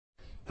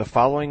The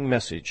following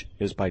message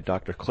is by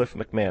Dr. Cliff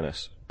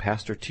McManus,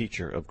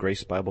 pastor-teacher of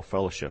Grace Bible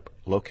Fellowship,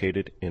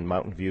 located in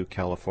Mountain View,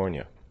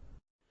 California.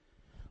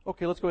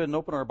 Okay, let's go ahead and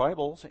open our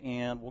Bibles,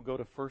 and we'll go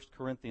to 1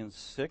 Corinthians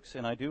 6.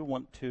 And I do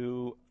want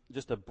to,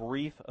 just a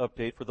brief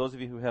update for those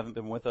of you who haven't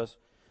been with us.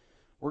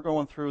 We're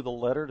going through the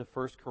letter to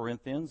 1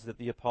 Corinthians that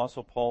the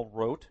Apostle Paul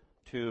wrote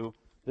to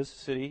this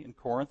city in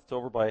Corinth. It's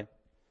over by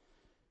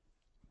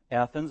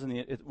Athens, and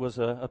it was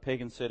a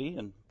pagan city,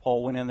 and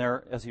Paul went in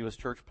there as he was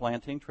church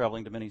planting,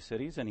 traveling to many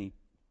cities, and he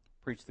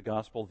preached the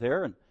gospel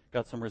there and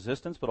got some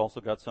resistance, but also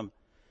got some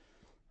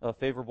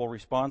favorable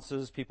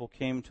responses. People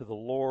came to the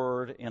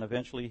Lord, and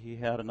eventually he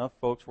had enough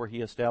folks where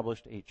he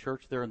established a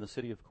church there in the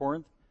city of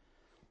Corinth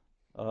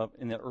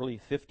in the early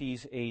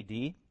 50s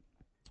A.D.,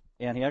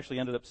 and he actually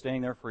ended up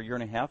staying there for a year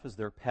and a half as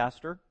their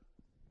pastor,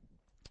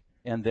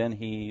 and then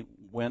he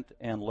went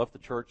and left the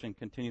church and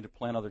continued to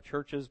plant other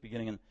churches,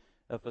 beginning in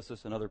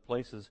Ephesus and other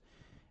places.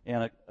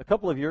 And a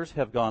couple of years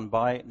have gone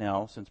by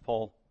now since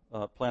Paul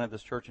planted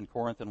this church in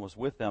Corinth and was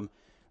with them,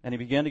 and he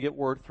began to get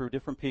word through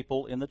different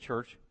people in the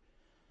church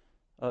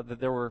that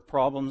there were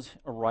problems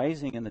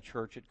arising in the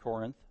church at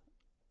Corinth,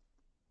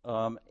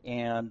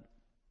 and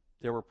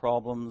there were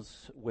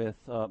problems with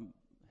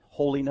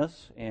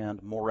holiness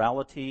and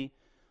morality.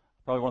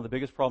 Probably one of the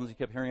biggest problems he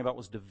kept hearing about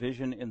was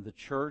division in the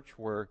church,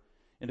 where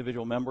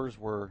individual members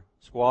were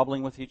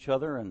squabbling with each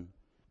other and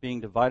being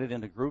divided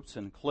into groups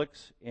and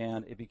cliques,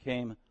 and it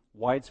became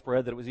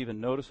widespread that it was even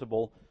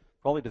noticeable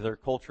probably to their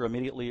culture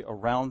immediately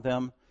around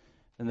them.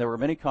 And there were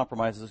many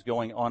compromises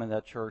going on in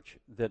that church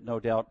that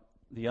no doubt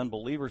the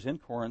unbelievers in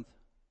Corinth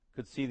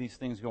could see these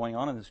things going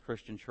on in this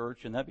Christian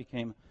church, and that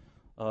became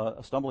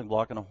a stumbling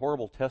block and a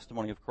horrible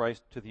testimony of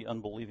Christ to the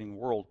unbelieving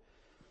world.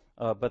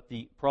 But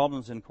the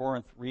problems in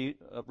Corinth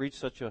reached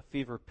such a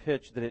fever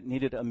pitch that it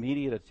needed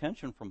immediate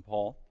attention from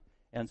Paul,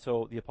 and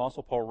so the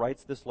Apostle Paul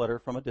writes this letter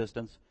from a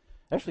distance.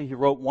 Actually, he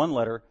wrote one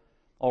letter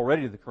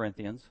already to the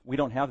Corinthians. We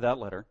don't have that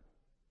letter,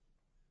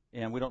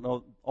 and we don't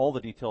know all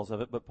the details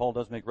of it, but Paul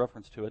does make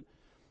reference to it.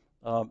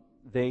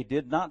 They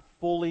did not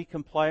fully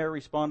comply or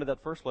respond to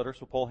that first letter,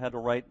 so Paul had to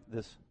write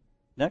this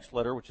next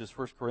letter, which is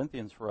 1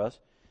 Corinthians for us.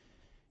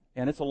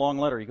 And it's a long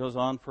letter. He goes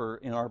on for,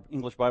 in our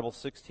English Bible,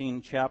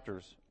 16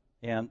 chapters.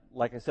 And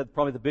like I said,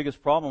 probably the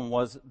biggest problem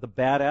was the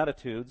bad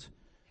attitudes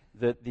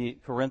that the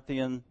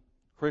Corinthian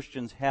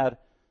Christians had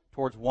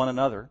towards one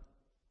another.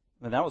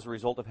 And that was a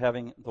result of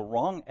having the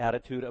wrong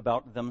attitude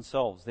about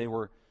themselves. They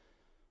were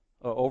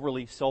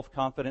overly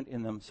self-confident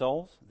in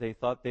themselves. They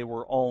thought they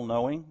were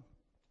all-knowing,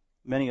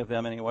 many of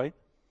them anyway.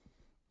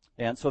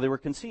 And so they were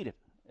conceited.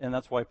 And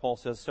that's why Paul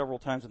says several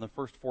times in the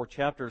first 4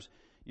 chapters,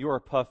 you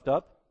are puffed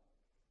up,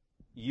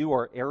 you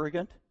are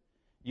arrogant,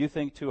 you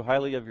think too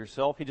highly of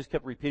yourself. He just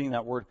kept repeating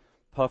that word,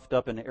 puffed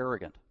up and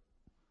arrogant.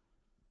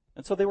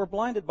 And so they were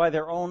blinded by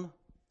their own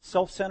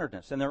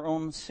self-centeredness and their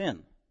own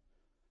sin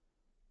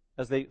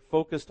as they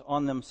focused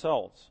on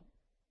themselves.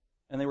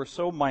 And they were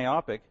so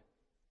myopic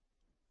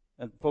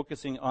and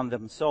focusing on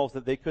themselves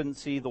that they couldn't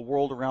see the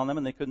world around them,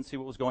 and they couldn't see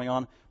what was going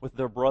on with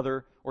their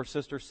brother or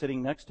sister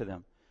sitting next to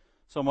them.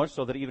 So much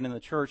so that even in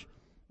the church,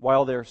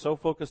 while they're so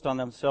focused on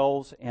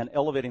themselves and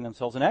elevating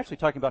themselves and actually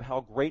talking about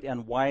how great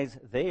and wise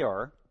they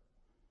are,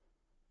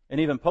 and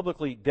even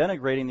publicly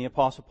denigrating the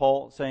Apostle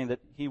Paul, saying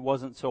that he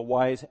wasn't so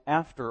wise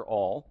after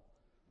all.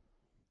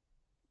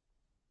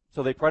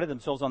 So they prided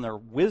themselves on their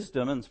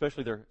wisdom, and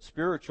especially their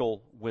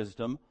spiritual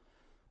wisdom.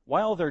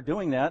 While they're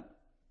doing that,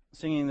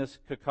 singing this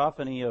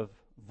cacophony of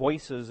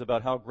voices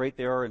about how great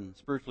they are and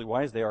spiritually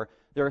wise they are,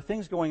 there are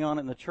things going on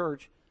in the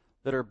church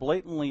that are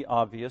blatantly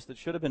obvious, that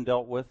should have been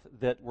dealt with,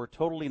 that were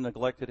totally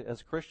neglected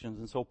as Christians.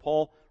 And so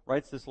Paul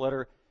writes this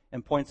letter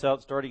and points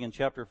out, starting in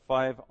chapter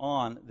 5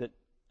 on, that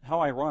how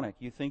ironic,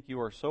 you think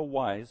you are so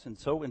wise and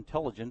so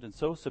intelligent and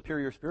so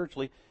superior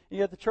spiritually, and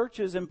yet the church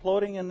is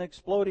imploding and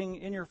exploding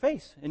in your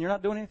face, and you're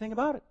not doing anything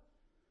about it.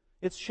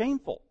 It's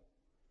shameful.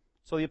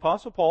 So the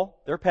Apostle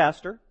Paul, their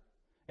pastor,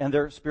 and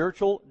their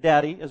spiritual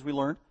daddy, as we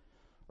learned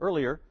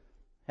earlier,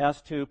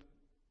 has to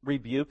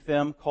rebuke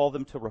them, call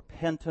them to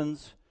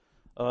repentance.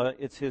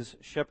 It's his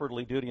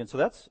shepherdly duty. And so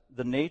that's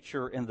the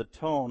nature and the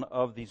tone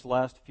of these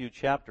last few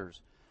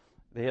chapters.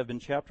 They have been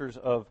chapters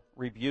of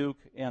rebuke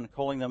and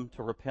calling them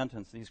to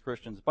repentance, these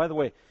Christians. By the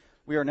way,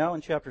 we are now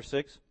in chapter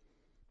 6.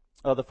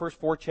 The first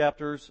 4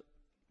 chapters,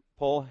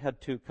 Paul had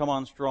to come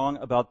on strong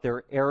about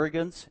their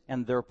arrogance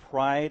and their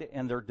pride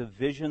and their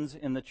divisions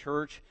in the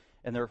church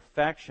and their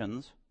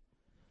factions.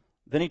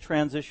 Then he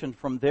transitioned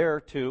from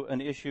there to an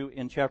issue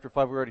in chapter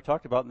 5 we already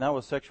talked about, and that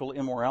was sexual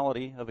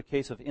immorality, of a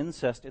case of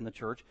incest in the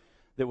church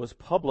that was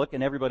public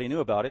and everybody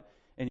knew about it,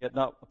 and yet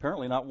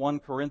apparently not one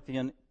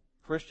Corinthian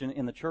Christian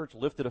in the church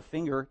lifted a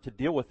finger to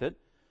deal with it,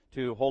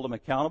 to hold them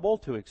accountable,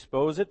 to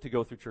expose it, to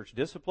go through church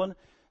discipline.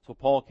 So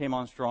Paul came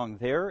on strong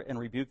there and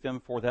rebuked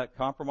them for that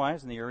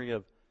compromise in the area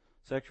of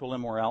sexual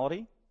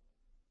immorality.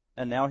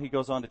 And now he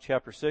goes on to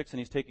chapter 6, and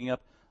he's taking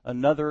up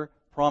another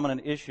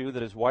prominent issue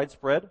that is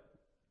widespread,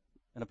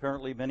 and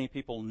apparently many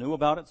people knew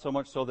about it, so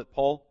much so that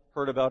Paul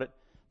heard about it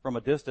from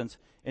a distance,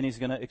 and he's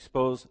going to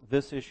expose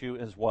this issue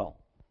as well.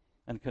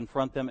 and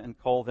confront them and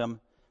call them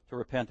to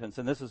repentance.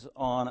 And this is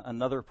on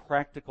another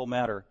practical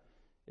matter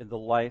in the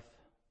life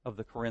of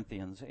the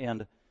Corinthians.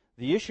 And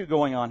the issue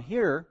going on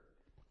here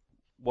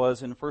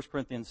was in 1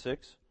 Corinthians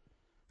 6,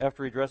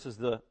 after he addresses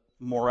the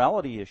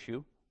morality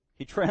issue,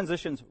 he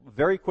transitions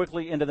very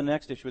quickly into the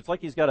next issue. It's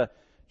like he's got a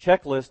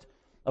checklist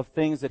of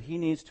things that he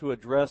needs to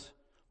address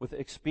with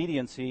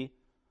expediency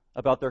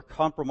about their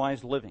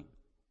compromised living.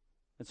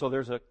 And so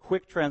there's a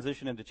quick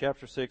transition into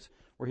chapter 6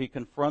 where he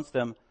confronts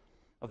them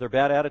of their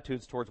bad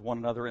attitudes towards one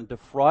another and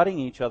defrauding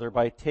each other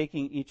by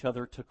taking each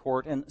other to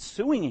court and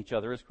suing each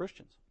other as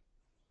Christians.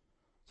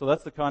 So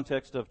that's the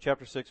context of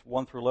chapter 6,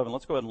 1 through 11.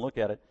 Let's go ahead and look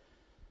at it.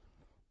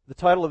 The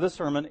title of this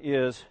sermon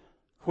is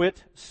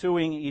Quit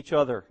Suing Each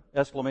Other!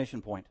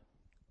 Exclamation point.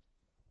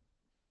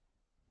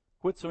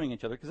 Quit suing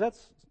each other, because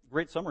that's a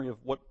great summary of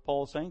what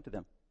Paul is saying to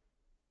them.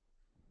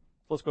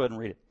 So let's go ahead and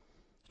read it.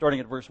 Starting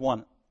at verse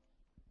 1.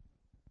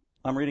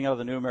 I'm reading out of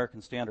the New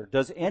American Standard.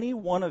 Does any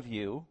one of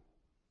you,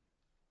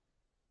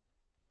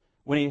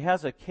 when he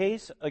has a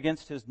case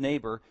against his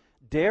neighbor,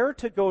 dare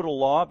to go to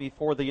law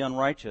before the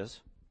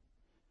unrighteous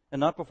and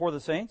not before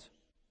the saints?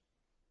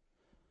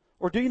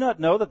 Or do you not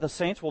know that the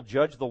saints will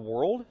judge the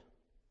world?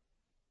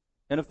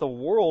 And if the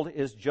world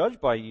is judged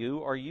by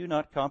you, are you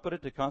not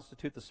competent to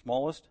constitute the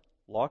smallest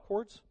law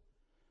courts?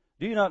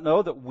 Do you not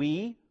know that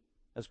we,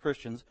 as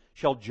Christians,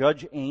 shall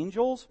judge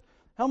angels?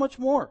 How much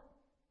more?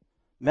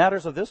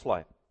 Matters of this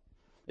life.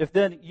 If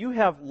then you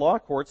have law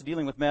courts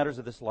dealing with matters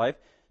of this life,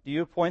 do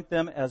you appoint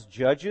them as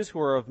judges who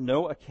are of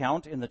no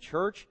account in the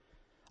church?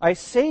 I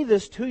say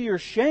this to your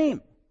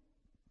shame.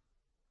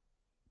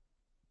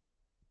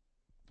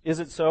 Is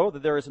it so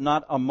that there is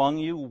not among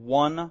you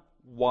one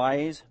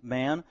wise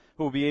man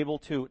who will be able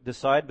to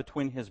decide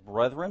between his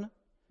brethren?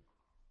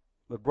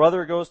 But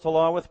brother goes to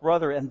law with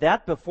brother, and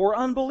that before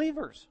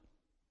unbelievers.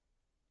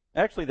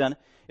 Actually then,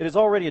 it is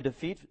already a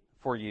defeat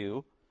for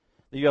you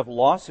that you have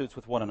lawsuits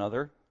with one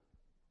another.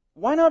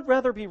 Why not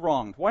rather be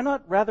wronged? Why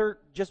not rather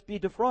just be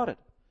defrauded?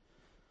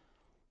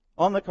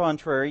 On the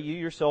contrary, you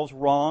yourselves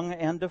wrong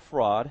and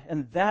defraud,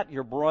 and that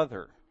your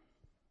brother.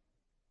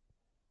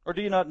 Or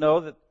do you not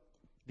know that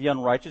the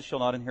unrighteous shall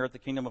not inherit the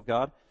kingdom of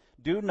God?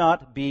 Do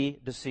not be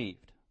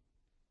deceived.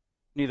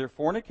 Neither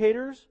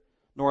fornicators,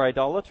 nor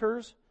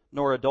idolaters,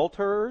 nor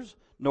adulterers,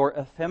 nor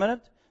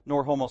effeminate,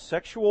 nor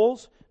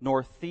homosexuals,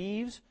 nor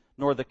thieves,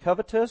 nor the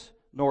covetous,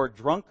 nor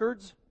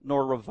drunkards,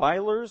 nor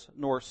revilers,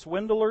 nor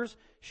swindlers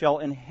shall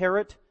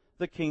inherit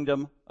the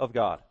kingdom of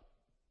God.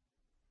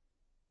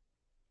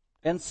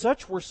 And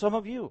such were some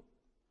of you.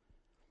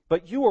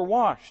 But you were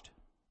washed,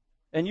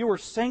 and you were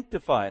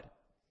sanctified,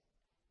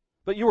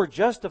 but you were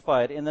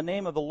justified in the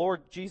name of the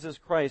Lord Jesus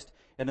Christ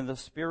and in the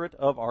Spirit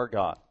of our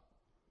God.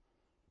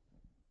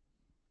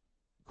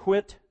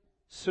 Quit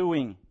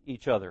suing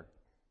each other.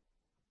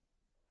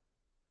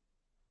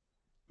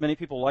 Many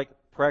people like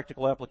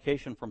practical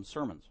application from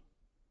sermons.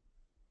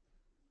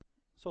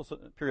 So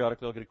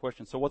periodically I'll get a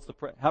question. So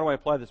how do I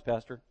apply this,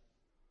 Pastor?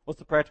 What's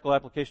the practical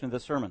application of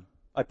this sermon?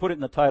 I put it in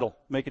the title.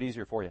 Make it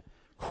easier for you.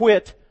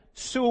 Quit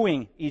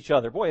suing each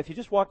other. Boy, if you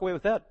just walk away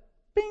with that,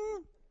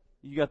 bing,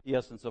 you got the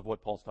essence of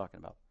what Paul's talking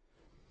about.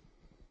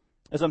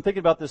 As I'm thinking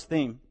about this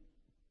theme,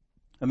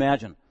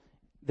 imagine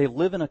they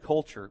live in a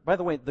culture. By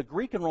the way, the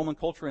Greek and Roman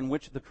culture in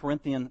which the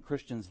Corinthian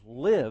Christians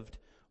lived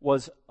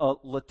was a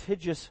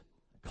litigious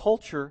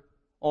culture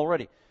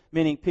already,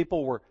 meaning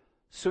people were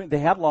suing. They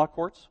had law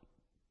courts,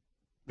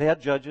 they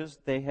had judges,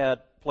 they had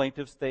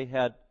plaintiffs, they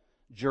had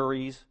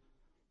juries,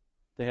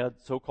 they had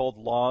so-called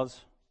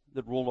laws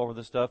that ruled over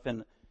this stuff,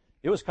 and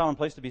it was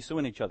commonplace to be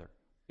suing each other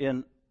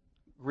in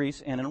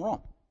Greece and in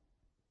Rome.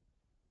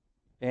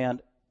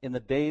 And in the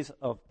days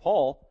of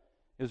Paul,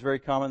 it was very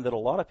common that a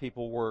lot of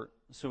people were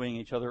suing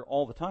each other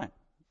all the time.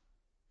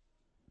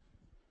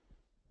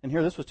 And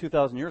here, this was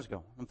 2,000 years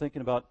ago. I'm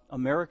thinking about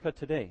America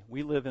today.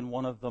 We live in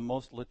one of the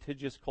most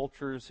litigious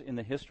cultures in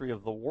the history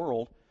of the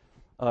world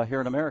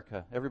here in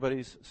America.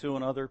 Everybody's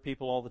suing other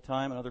people all the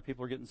time, and other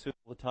people are getting sued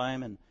all the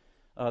time, and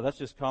that's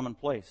just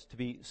commonplace, to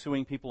be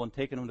suing people and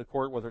taking them to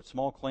court, whether it's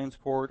small claims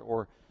court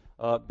or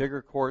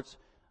bigger courts.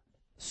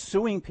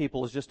 Suing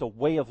people is just a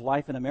way of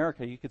life in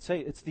America. You could say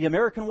it's the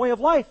American way of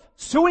life.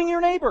 Suing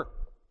your neighbor.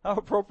 How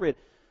appropriate.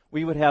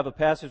 We would have a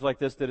passage like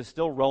this that is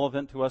still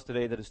relevant to us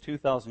today, that is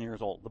 2,000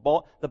 years old.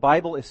 The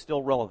Bible is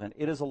still relevant.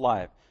 It is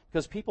alive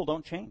because people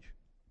don't change.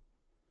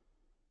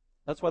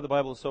 That's why the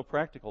Bible is so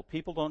practical.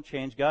 People don't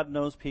change. God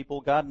knows people.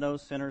 God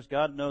knows sinners.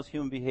 God knows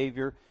human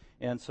behavior.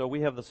 And so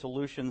we have the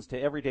solutions to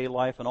everyday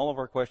life and all of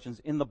our questions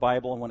in the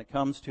Bible. And when it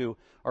comes to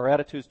our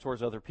attitudes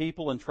towards other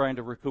people and trying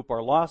to recoup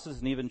our losses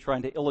and even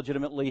trying to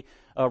illegitimately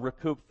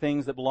recoup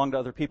things that belong to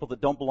other people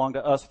that don't belong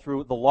to us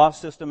through the law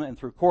system and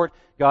through court,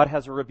 God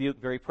has a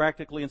rebuke very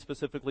practically and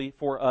specifically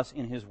for us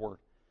in His Word.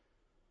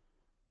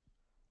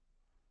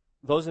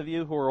 Those of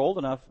you who are old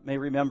enough may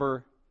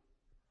remember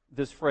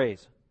this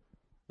phrase.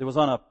 It was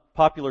on a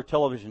popular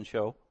television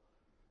show,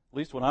 at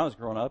least when I was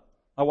growing up.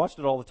 I watched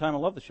it all the time. I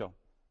love the show.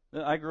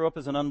 I grew up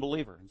as an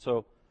unbeliever, and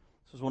so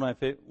this was one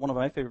of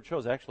my favorite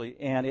shows, actually.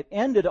 And it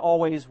ended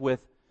always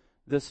with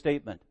this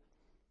statement: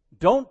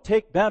 Don't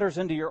take matters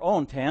into your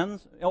own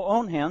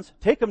hands.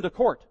 Take them to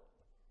court.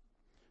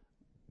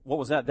 What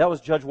was that? That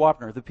was Judge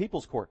Wapner, the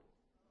People's Court.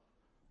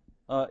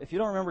 If you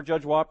don't remember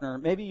Judge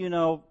Wapner, maybe you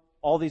know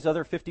all these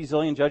other 50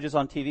 zillion judges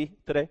on TV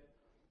today.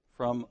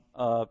 From,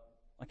 I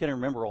can't even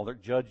remember all. They're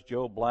Judge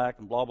Joe Black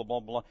and blah, blah, blah,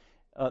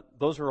 blah.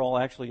 Those are all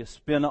actually a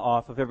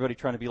spin-off of everybody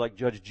trying to be like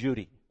Judge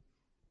Judy.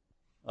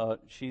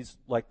 She's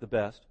like the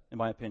best, in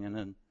my opinion.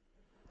 And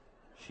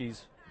if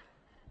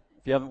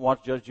you haven't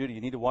watched Judge Judy,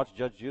 you need to watch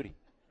Judge Judy.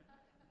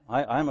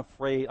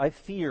 I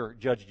fear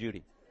Judge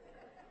Judy.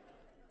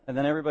 And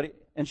then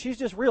and she's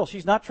just real.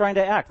 She's not trying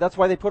to act. That's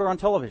why they put her on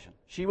television.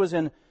 She was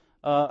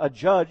a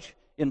judge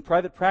in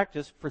private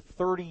practice for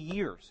 30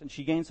 years, and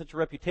she gained such a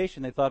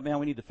reputation, they thought, man,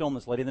 we need to film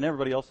this lady. And then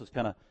everybody else was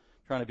kind of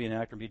trying to be an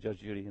actor and be Judge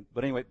Judy.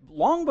 But anyway,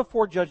 long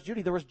before Judge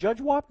Judy, there was Judge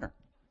Wapner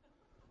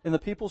in the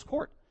People's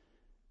Court.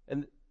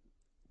 And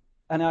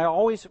I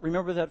always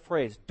remember that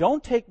phrase,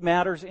 don't take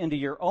matters into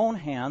your own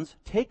hands,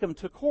 take them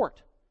to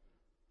court.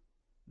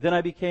 Then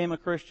I became a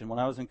Christian when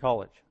I was in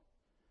college.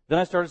 Then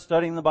I started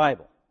studying the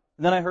Bible.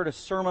 And then I heard a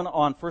sermon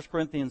on 1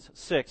 Corinthians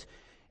 6,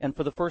 and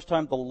for the first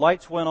time the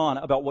lights went on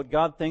about what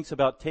God thinks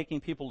about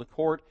taking people to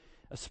court,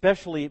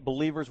 especially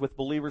believers with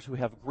believers who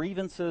have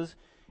grievances.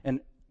 And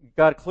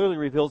God clearly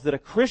reveals that a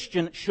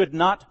Christian should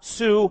not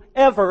sue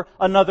ever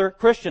another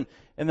Christian.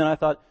 And then I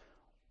thought,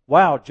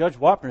 wow, Judge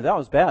Wapner, that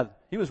was bad.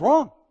 He was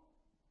wrong.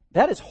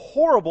 That is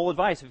horrible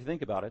advice if you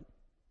think about it.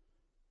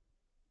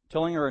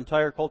 Telling our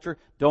entire culture,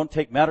 don't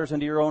take matters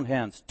into your own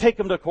hands. Take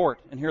them to court.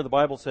 And here the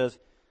Bible says,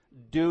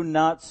 do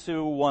not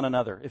sue one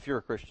another if you're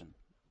a Christian.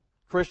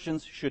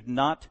 Christians should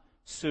not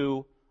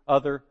sue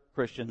other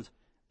Christians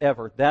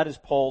ever. That is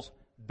Paul's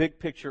big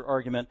picture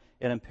argument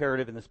and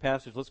imperative in this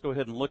passage. Let's go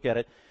ahead and look at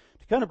it.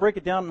 To kind of break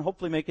it down and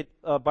hopefully make it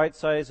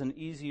bite-sized and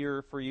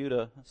easier for you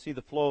to see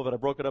the flow of it, I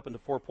broke it up into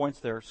 4 points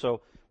there. So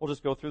we'll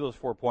just go through those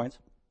 4 points.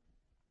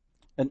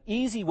 An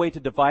easy way to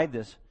divide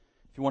this,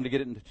 if you want to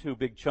get it into 2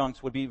 big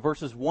chunks, would be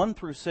verses 1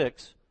 through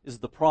 6 is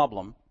the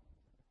problem,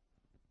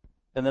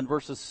 and then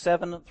verses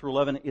 7 through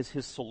 11 is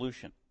his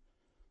solution.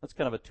 That's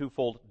kind of a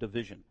twofold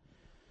division.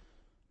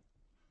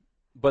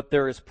 But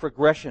there is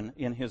progression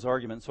in his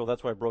argument, so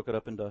that's why I broke it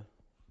up into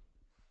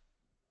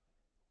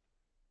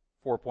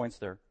 4 points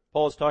there.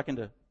 Paul is talking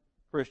to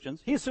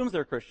Christians. He assumes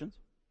they're Christians.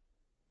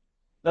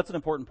 That's an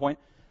important point.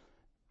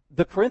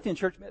 The Corinthian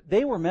church,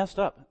 they were messed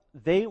up.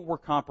 They were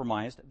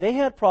compromised. They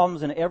had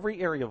problems in every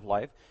area of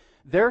life.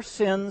 Their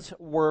sins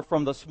were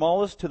from the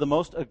smallest to the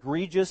most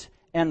egregious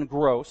and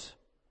gross.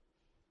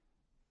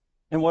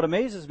 And what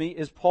amazes me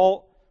is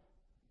Paul,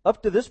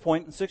 up to this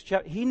point in 6th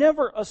chapter, he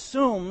never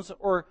assumes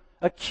or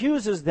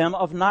accuses them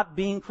of not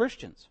being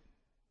Christians.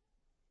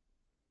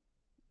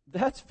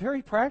 That's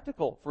very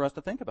practical for us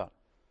to think about.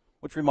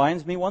 Which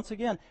reminds me once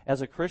again,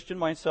 as a Christian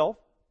myself,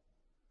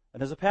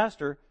 and as a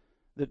pastor,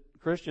 that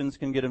Christians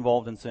can get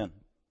involved in sin.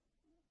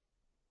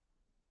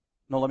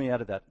 No, let me add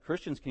to that.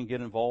 Christians can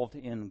get involved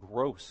in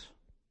gross,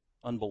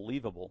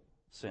 unbelievable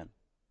sin.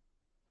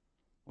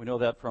 We know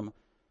that from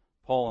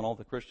Paul and all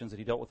the Christians that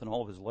he dealt with in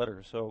all of his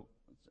letters. So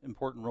it's an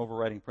important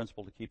overriding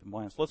principle to keep in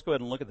mind. So let's go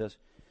ahead and look at this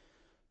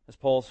as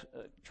Paul's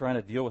trying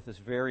to deal with this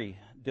very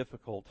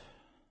difficult,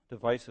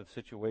 divisive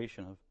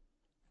situation of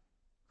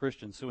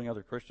Christians suing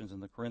other Christians in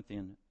the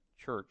Corinthian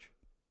church.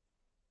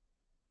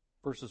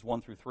 Verses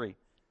 1 through 3.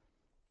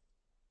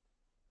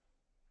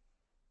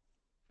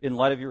 In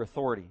light of your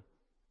authority.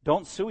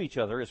 Don't sue each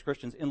other as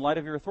Christians in light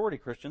of your authority,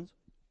 Christians.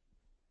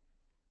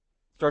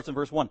 Starts in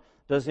verse 1.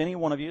 Does any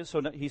one of you,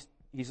 so he's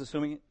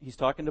assuming he's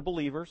talking to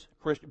believers,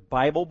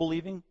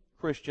 Bible-believing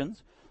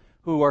Christians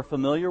who are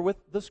familiar with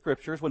the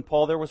Scriptures. When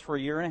Paul there was for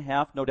 1.5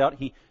 years, no doubt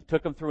he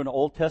took them through an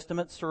Old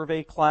Testament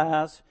survey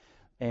class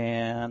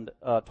and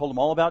told them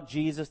all about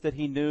Jesus that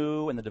he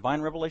knew and the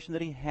divine revelation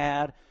that he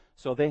had.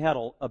 So they had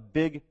a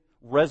big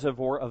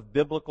reservoir of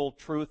biblical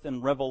truth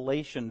and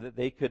revelation that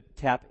they could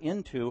tap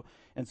into.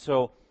 And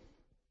so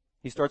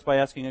he starts by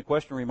asking a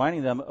question,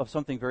 reminding them of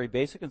something very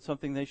basic and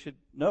something they should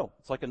know.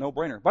 It's like a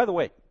no-brainer. By the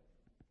way,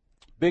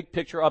 big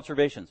picture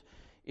observations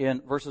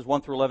in verses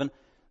 1 through 11.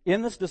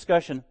 In this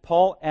discussion,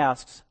 Paul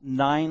asks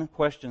 9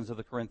 questions of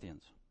the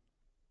Corinthians.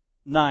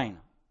 9.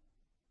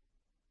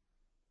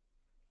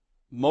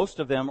 Most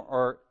of them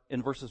are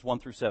in verses 1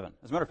 through 7.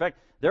 As a matter of fact,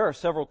 there are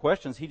several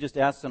questions he just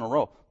asks in a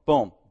row.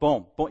 Boom,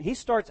 boom, boom. He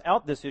starts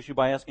out this issue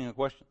by asking a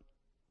question.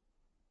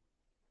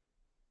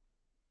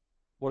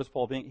 What is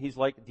Paul being? He's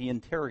like the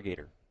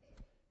interrogator.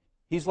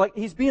 He's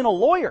being a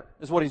lawyer,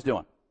 is what he's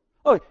doing.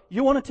 Oh,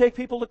 you want to take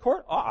people to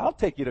court? I'll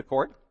take you to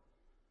court.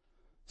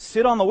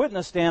 Sit on the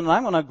witness stand, and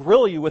I'm going to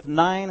grill you with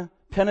 9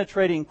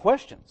 penetrating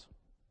questions.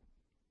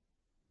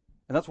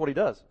 And that's what he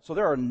does. So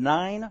there are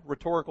 9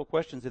 rhetorical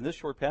questions in this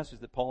short passage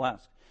that Paul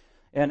asks.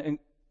 And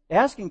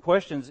asking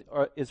questions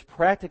is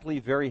practically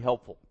very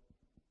helpful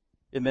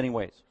in many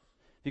ways.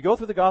 If you go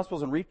through the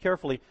Gospels and read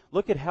carefully,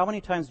 look at how many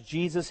times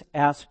Jesus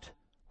asked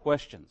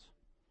questions.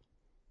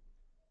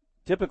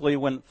 Typically,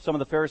 when some of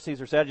the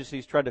Pharisees or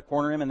Sadducees tried to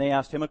corner him and they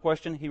asked him a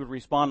question, he would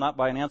respond not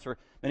by an answer.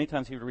 Many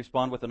times he would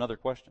respond with another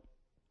question.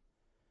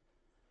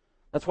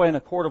 That's why in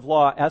a court of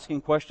law,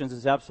 asking questions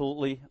is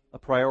absolutely a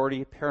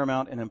priority,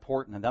 paramount, and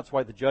important. And that's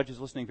why the judge is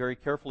listening very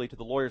carefully to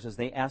the lawyers as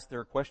they ask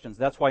their questions.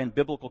 That's why in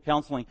biblical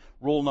counseling,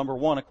 rule number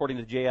 1, according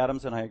to Jay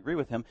Adams, and I agree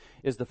with him,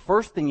 is the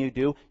first thing you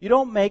do, you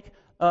don't make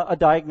a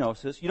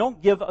diagnosis. You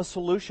don't give a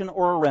solution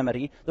or a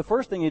remedy. The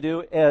first thing you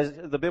do as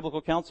the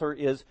biblical counselor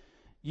is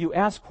you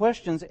ask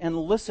questions and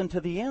listen to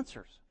the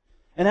answers.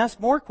 And ask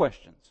more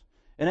questions.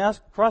 And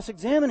ask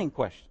cross-examining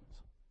questions.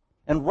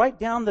 And write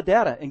down the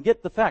data and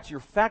get the facts. You're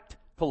fact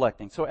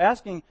collecting. So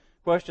asking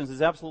questions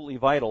is absolutely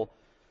vital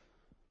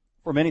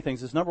for many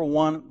things. It's number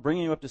 1,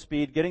 bringing you up to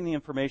speed, getting the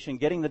information,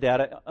 getting the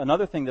data.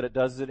 Another thing that it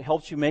does is it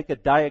helps you make a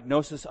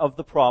diagnosis of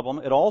the problem.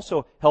 It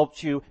also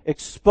helps you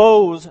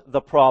expose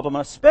the problem,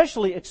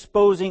 especially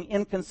exposing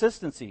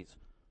inconsistencies.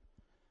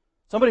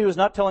 Somebody who's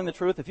not telling the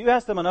truth, if you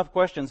ask them enough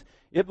questions,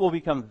 it will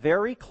become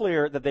very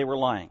clear that they were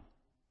lying.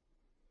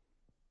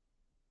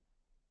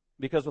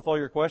 Because with all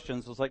your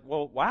questions, it's like,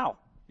 well, wow,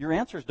 your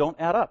answers don't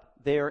add up.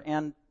 They are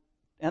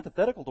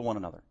antithetical to one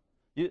another.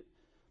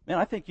 Man,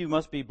 I think you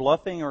must be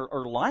bluffing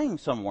or lying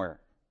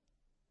somewhere.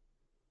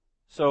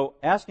 So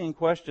asking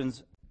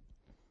questions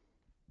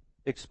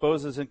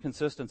exposes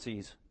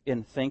inconsistencies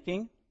in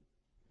thinking,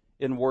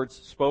 in words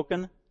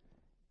spoken,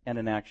 and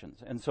in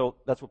actions. And so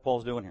that's what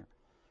Paul's doing here.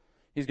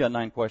 He's got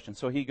 9 questions.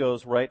 So he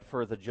goes right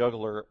for the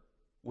jugular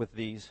with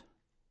these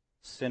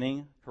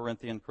sinning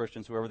Corinthian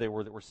Christians, whoever they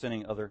were that were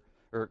sinning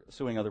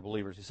suing other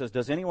believers. He says,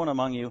 does anyone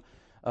among you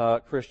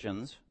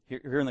Christians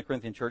here in the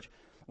Corinthian church,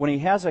 when he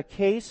has a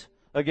case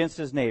against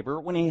his neighbor,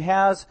 when he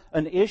has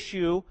an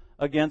issue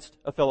against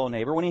a fellow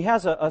neighbor, when he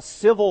has a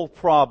civil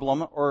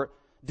problem or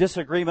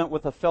disagreement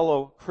with a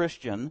fellow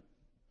Christian,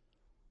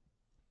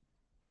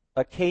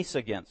 a case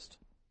against,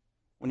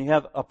 when you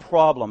have a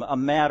problem, a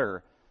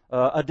matter,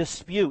 a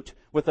dispute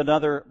with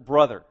another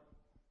brother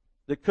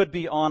that could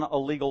be on a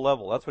legal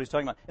level. That's what he's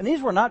talking about. And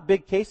these were not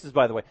big cases,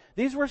 by the way.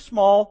 These were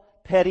small,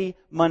 petty,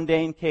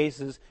 mundane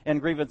cases and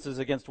grievances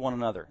against one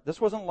another.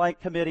 This wasn't like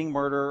committing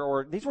murder,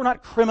 or these were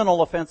not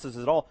criminal offenses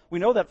at all. We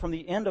know that from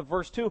the end of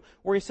verse 2,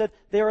 where he said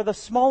they are the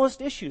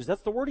smallest issues.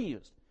 That's the word he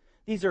used.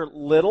 These are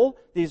little,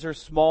 these are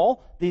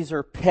small, these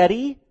are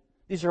petty,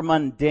 these are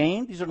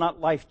mundane, these are not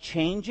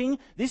life-changing.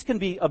 These can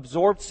be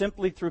absorbed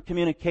simply through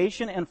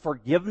communication and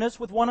forgiveness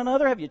with one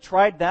another. Have you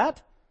tried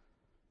that?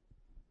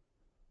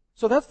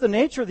 So that's the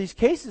nature of these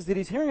cases that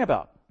he's hearing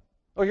about.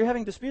 Oh, you're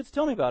having disputes?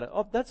 Tell me about it.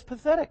 Oh, that's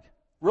pathetic.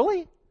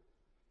 Really?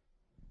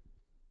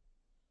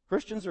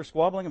 Christians are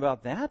squabbling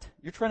about that?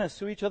 You're trying to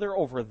sue each other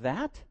over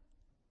that?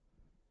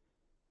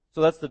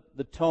 So that's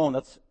the tone,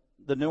 that's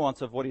the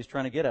nuance of what he's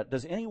trying to get at.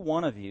 Does any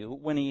one of you,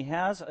 when he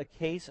has a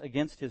case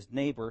against his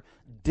neighbor,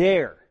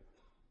 dare?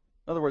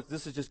 In other words,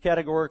 this is just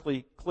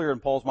categorically clear in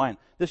Paul's mind.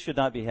 This should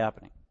not be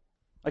happening.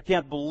 I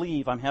can't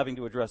believe I'm having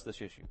to address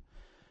this issue.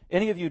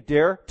 Any of you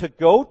dare to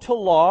go to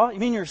law? You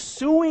mean you're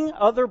suing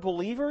other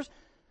believers,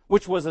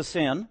 which was a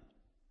sin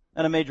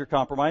and a major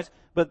compromise,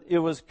 but it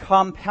was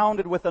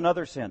compounded with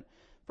another sin.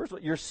 First of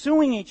all, you're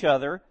suing each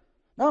other.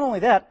 Not only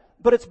that,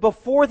 but it's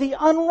before the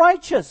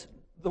unrighteous.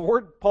 The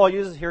word Paul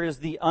uses here is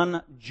the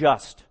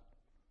unjust.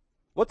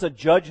 What's a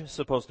judge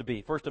supposed to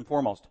be? First and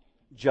foremost,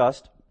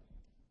 just.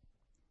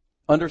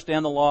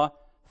 Understand the law,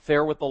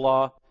 fair with the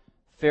law,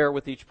 fair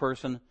with each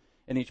person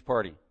and each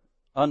party.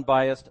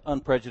 Unbiased,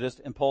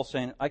 unprejudiced. And Paul's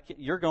saying,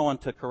 you're going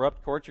to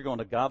corrupt court, you're going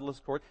to godless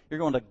court, you're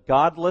going to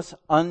godless,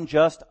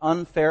 unjust,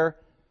 unfair,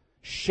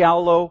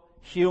 shallow,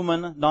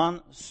 human,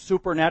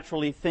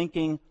 non-supernaturally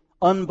thinking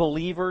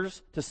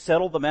unbelievers to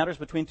settle the matters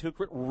between two.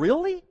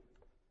 Really?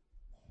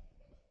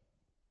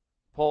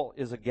 Paul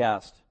is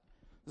aghast.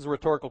 This is a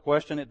rhetorical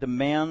question. It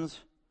demands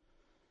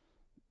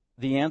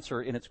the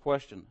answer in its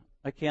question.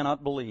 I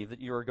cannot believe that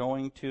you are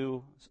going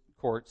to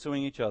court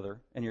suing each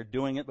other and you're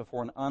doing it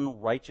before an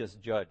unrighteous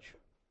judge.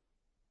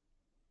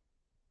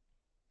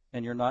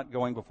 And you're not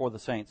going before the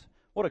saints.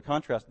 What a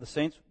contrast. The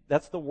saints,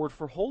 that's the word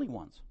for holy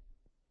ones.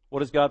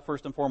 What is God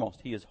first and foremost?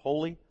 He is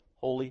holy,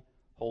 holy,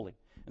 holy.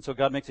 And so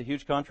God makes a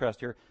huge contrast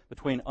here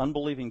between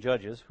unbelieving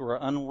judges who are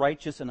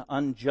unrighteous and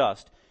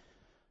unjust.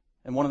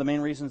 And one of the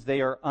main reasons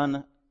they are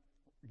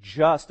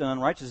unjust and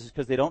unrighteous is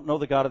because they don't know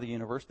the God of the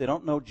universe. They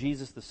don't know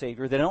Jesus the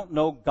Savior. They don't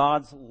know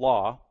God's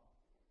law.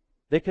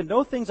 They can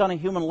know things on a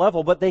human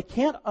level, but they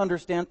can't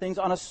understand things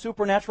on a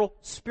supernatural,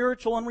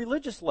 spiritual, and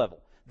religious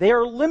level. They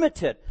are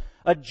limited.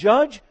 A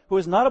judge who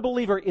is not a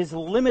believer is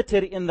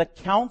limited in the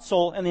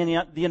counsel and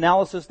the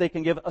analysis they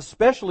can give,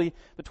 especially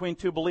between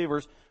two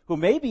believers who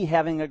may be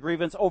having a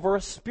grievance over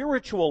a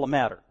spiritual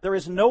matter. There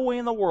is no way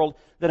in the world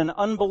that an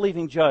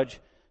unbelieving judge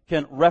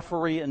can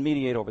referee and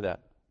mediate over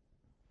that.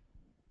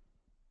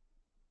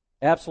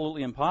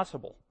 Absolutely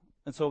impossible.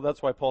 And so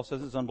that's why Paul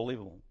says it's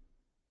unbelievable.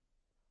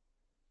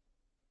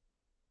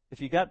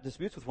 If you got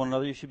disputes with one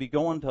another, you should be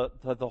going to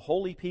the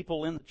holy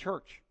people in the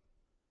church,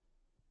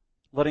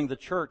 letting the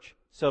church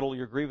settle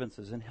your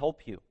grievances and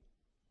help you.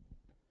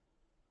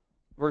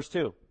 Verse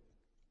 2.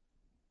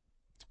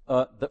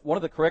 One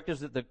of the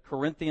correctives that the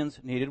Corinthians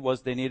needed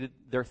was they needed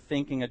their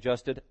thinking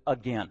adjusted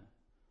again.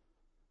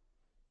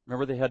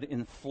 Remember, they had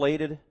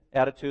inflated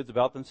attitudes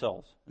about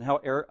themselves and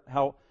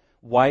how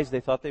wise they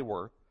thought they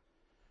were.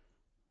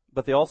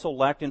 But they also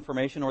lacked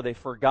information, or they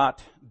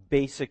forgot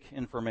basic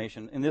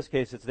information. In this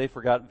case, they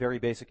forgot very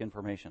basic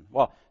information.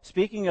 Well,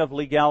 speaking of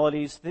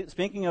legalities,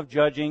 speaking of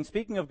judging,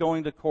 speaking of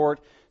going to court,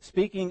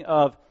 speaking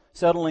of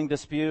settling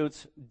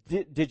disputes,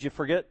 did you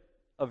forget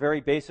a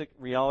very basic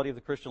reality of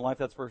the Christian life?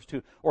 That's verse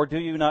 2. Or do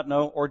you not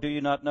know? Or do you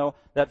not know?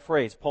 That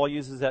phrase, Paul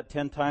uses that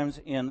 10 times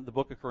in the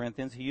book of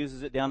Corinthians. He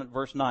uses it down at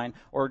verse 9.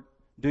 Or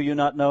do you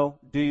not know?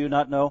 Do you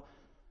not know?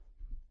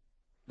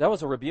 That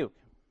was a rebuke.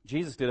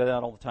 Jesus did that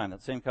all the time,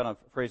 that same kind of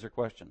phrase or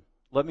question.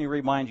 Let me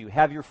remind you,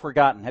 have you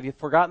forgotten? Have you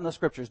forgotten the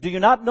Scriptures? Do you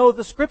not know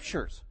the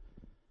Scriptures?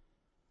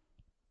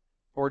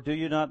 Or do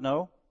you not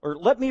know? Or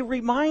let me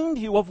remind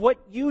you of what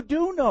you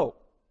do know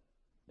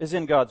is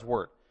in God's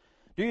Word.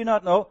 Do you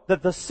not know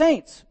that the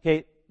saints,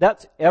 okay,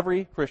 that's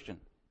every Christian.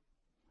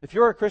 If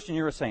you're a Christian,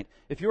 you're a saint.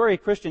 If you are a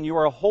Christian, you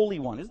are a holy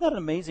one. Isn't that an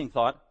amazing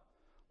thought?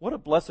 What a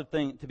blessed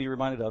thing to be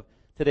reminded of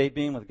today,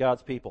 being with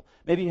God's people.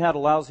 Maybe you had a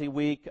lousy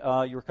week,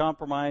 you were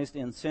compromised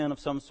in sin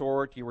of some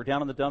sort, you were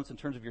down in the dumps in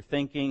terms of your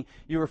thinking,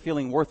 you were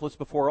feeling worthless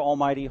before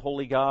Almighty,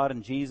 Holy God,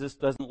 and Jesus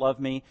doesn't love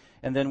me.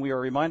 And then we are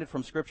reminded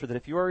from Scripture that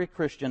if you are a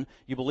Christian,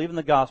 you believe in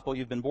the gospel,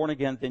 you've been born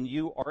again, then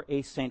you are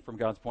a saint from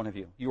God's point of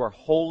view. You are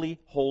holy,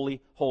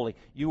 holy, holy.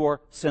 You are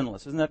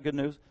sinless. Isn't that good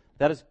news?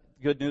 That is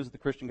good news of the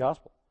Christian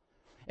gospel.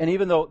 And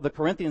even though the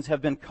Corinthians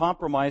have been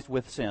compromised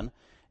with sin,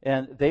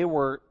 and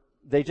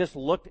they just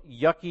looked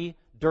yucky,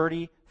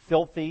 dirty,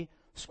 filthy,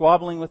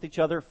 squabbling with each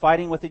other,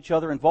 fighting with each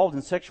other, involved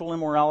in sexual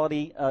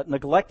immorality,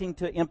 neglecting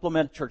to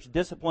implement church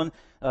discipline.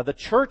 The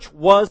church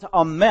was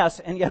a mess,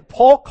 and yet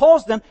Paul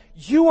calls them,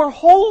 you are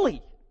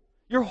holy.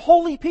 You're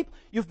holy people.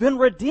 You've been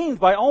redeemed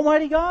by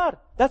Almighty God.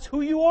 That's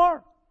who you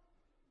are.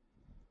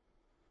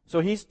 So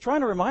he's trying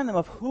to remind them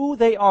of who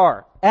they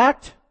are.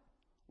 Act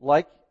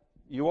like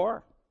you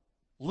are.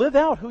 Live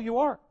out who you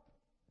are.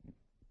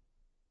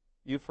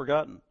 You've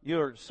forgotten. You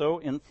are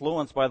so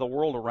influenced by the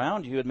world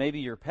around you and maybe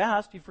your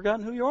past, you've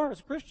forgotten who you are as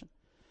a Christian.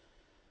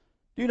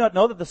 Do you not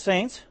know that the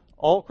saints,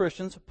 all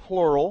Christians,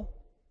 plural,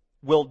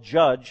 will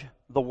judge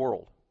the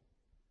world?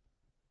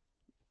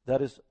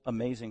 That is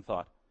amazing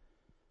thought.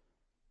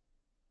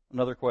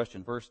 Another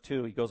question, verse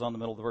 2, he goes on in the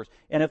middle of the verse.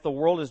 And if the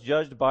world is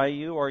judged by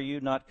you, are you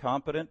not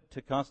competent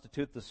to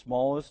constitute the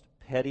smallest,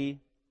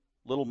 petty,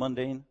 little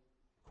mundane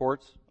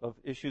courts of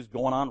issues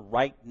going on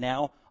right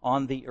now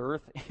on the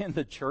earth in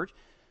the church?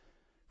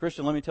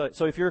 Christian, let me tell you.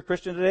 So if you're a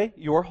Christian today,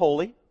 you are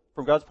holy.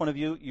 From God's point of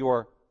view, you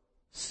are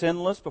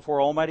sinless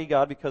before Almighty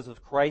God because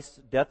of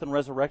Christ's death and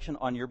resurrection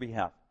on your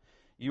behalf.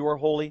 You are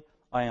holy.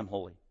 I am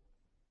holy.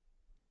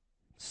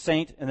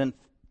 Saint, and then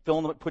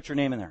put your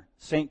name in there.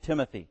 Saint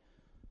Timothy.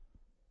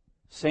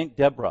 Saint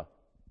Deborah.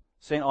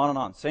 Saint on and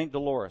on. Saint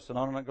Dolores, and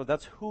on and on.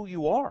 That's who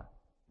you are.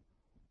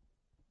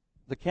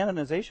 The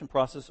canonization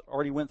process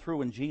already went through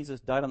when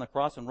Jesus died on the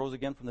cross and rose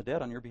again from the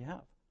dead on your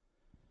behalf.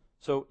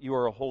 So you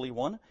are a holy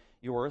one.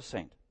 You are a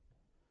saint.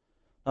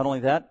 Not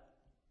only that,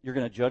 you're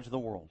going to judge the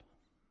world.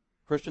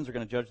 Christians are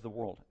going to judge the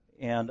world.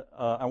 And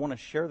I want to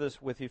share this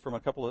with you from a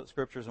couple of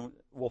scriptures, and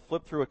we'll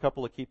flip through a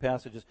couple of key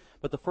passages.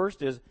 But the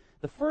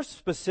first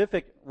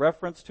specific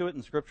reference to it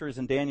in Scripture is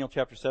in Daniel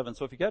chapter 7.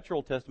 So if you got your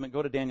Old Testament,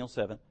 go to Daniel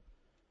 7.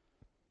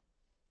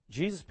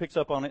 Jesus picks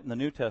up on it in the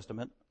New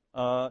Testament.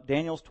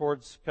 Daniel's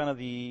towards kind of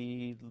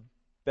the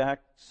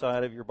back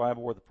side of your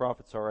Bible where the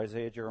prophets are,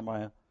 Isaiah,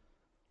 Jeremiah.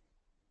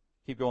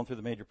 Keep going through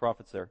the major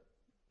prophets there.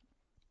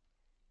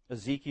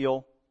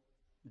 Ezekiel,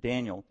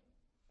 Daniel.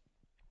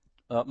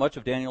 Much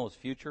of Daniel is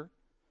future.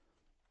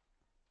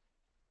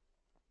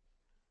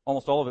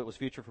 Almost all of it was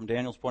future from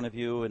Daniel's point of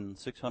view in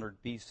 600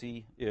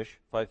 BC-ish,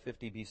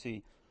 550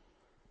 BC.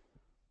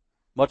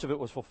 Much of it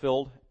was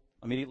fulfilled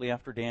immediately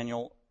after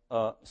Daniel.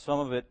 Some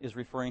of it is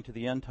referring to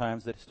the end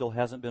times that still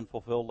hasn't been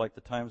fulfilled, like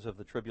the times of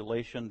the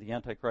tribulation, the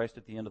Antichrist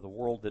at the end of the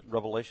world that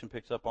Revelation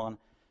picks up on,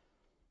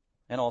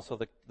 and also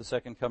the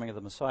second coming of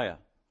the Messiah,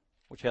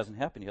 which hasn't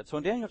happened yet. So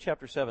in Daniel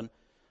chapter 7,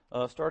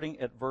 starting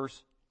at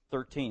verse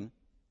 13,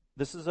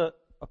 this is a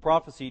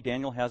prophecy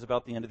Daniel has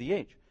about the end of the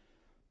age.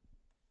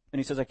 And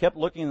he says, I kept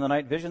looking in the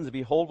night visions, and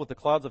behold, with the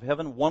clouds of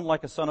heaven, one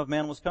like a son of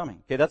man was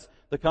coming. Okay, that's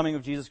the coming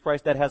of Jesus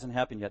Christ. That hasn't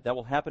happened yet. That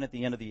will happen at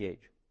the end of the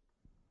age.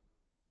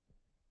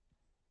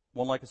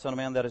 One like a son of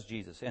man, that is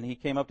Jesus. And he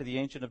came up to the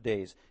Ancient of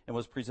Days and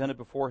was presented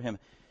before him.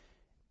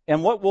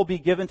 And what will be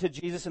given to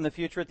Jesus in the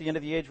future at the end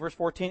of the age? Verse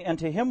 14, and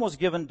to him was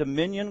given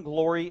dominion,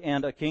 glory,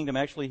 and a kingdom.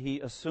 Actually,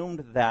 he assumed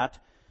that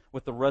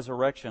with the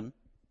resurrection,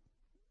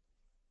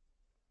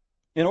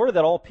 in order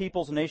that all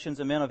peoples, nations,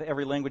 and men of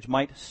every language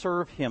might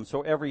serve him.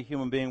 So every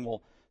human being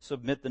will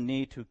submit the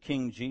knee to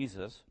King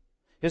Jesus.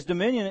 His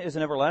dominion is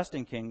an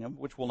everlasting kingdom,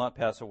 which will not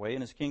pass away,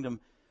 and his kingdom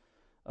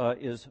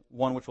is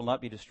one which will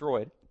not be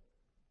destroyed.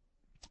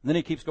 And then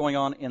he keeps going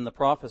on in the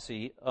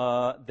prophecy.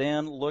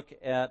 Then look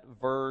at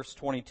verse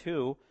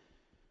 22.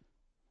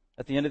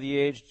 At the end of the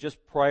age, just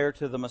prior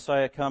to the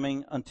Messiah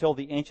coming, until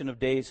the Ancient of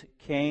Days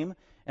came,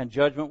 and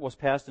judgment was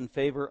passed in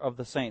favor of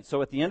the saints.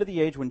 So at the end of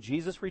the age, when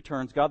Jesus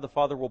returns, God the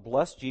Father will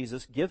bless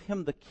Jesus, give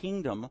him the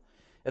kingdom,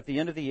 at the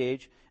end of the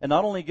age, and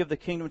not only give the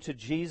kingdom to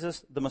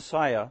Jesus, the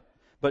Messiah,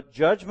 but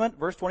judgment,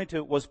 verse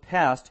 22, was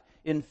passed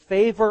in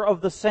favor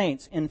of the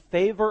saints, in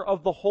favor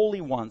of the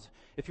holy ones.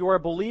 If you are a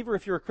believer,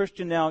 if you're a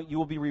Christian now, you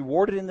will be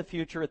rewarded in the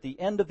future at the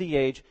end of the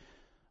age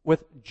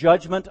with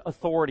judgment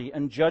authority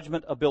and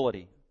judgment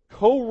ability.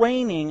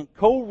 Co-reigning,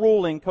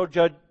 co-ruling,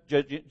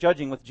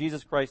 co-judging with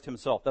Jesus Christ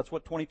himself. That's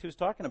what 22 is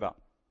talking about.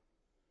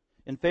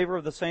 In favor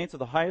of the saints of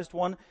the highest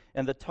one,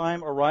 and the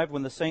time arrived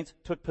when the saints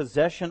took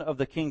possession of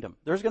the kingdom.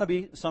 There's going to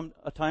be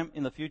a time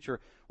in the future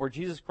where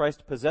Jesus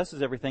Christ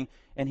possesses everything,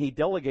 and he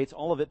delegates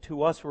all of it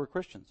to us who are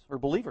Christians, or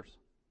believers.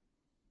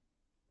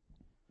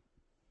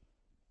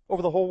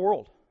 Over the whole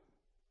world.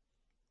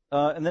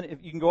 And then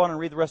if you can go on and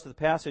read the rest of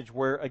the passage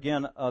where,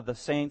 again, the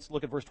saints,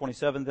 look at verse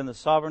 27, then the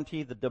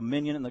sovereignty, the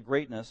dominion, and the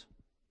greatness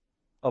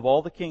of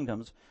all the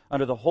kingdoms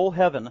under the whole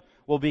heaven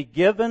will be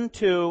given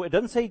to, it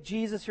doesn't say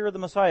Jesus here, the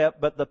Messiah,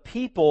 but the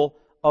people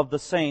of the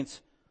saints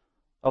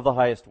of the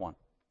highest one.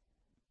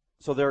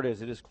 So there it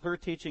is. It is clear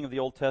teaching of the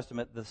Old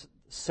Testament. The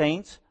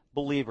saints,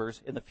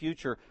 believers, in the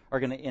future are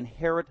going to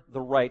inherit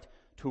the right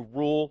to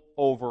rule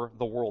over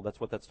the world. That's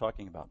what that's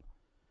talking about.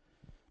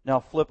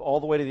 Now flip all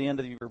the way to the end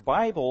of your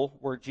Bible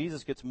where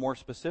Jesus gets more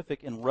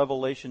specific in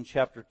Revelation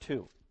chapter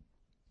 2.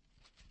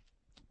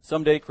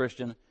 Someday,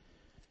 Christian,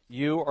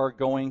 you are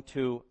going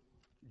to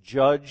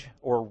judge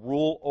or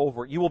rule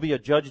over. You will be a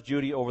Judge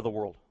Judy over the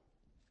world,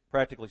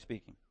 practically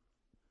speaking.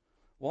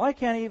 Well, I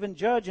can't even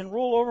judge and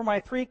rule over my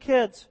 3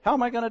 kids. How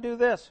am I going to do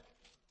this?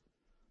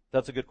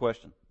 That's a good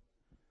question.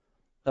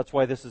 That's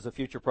why this is a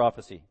future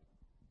prophecy.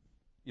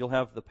 You'll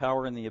have the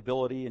power and the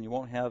ability, and you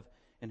won't have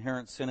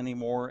inherent sin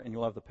anymore, and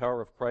you'll have the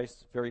power of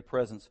Christ's very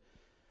presence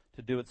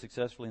to do it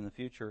successfully in the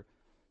future.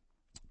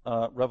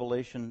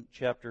 Revelation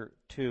chapter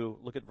 2,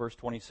 look at verse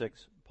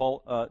 26.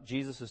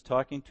 Jesus is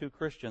talking to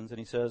Christians, and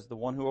he says, the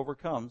one who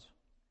overcomes,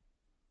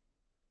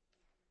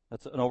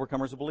 that's an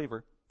overcomer is a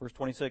believer. Verse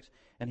 26,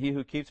 and he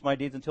who keeps my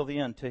deeds until the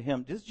end, to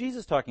him, this is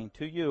Jesus talking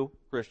to you,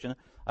 Christian,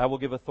 I will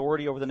give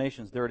authority over the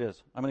nations. There it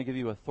is. I'm going to give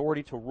you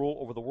authority to rule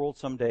over the world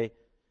someday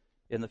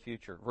in the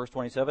future. Verse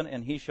 27,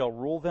 and he shall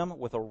rule them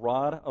with a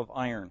rod of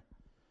iron.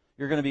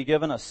 You're going to be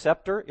given a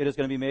scepter. It is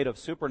going to be made of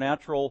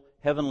supernatural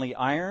heavenly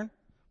iron.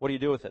 What do you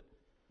do with it?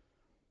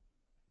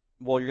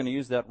 Well, you're going to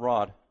use that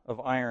rod of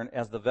iron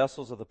as the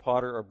vessels of the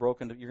potter are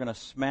broken. You're going to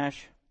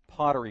smash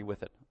pottery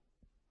with it.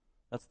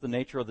 That's the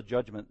nature of the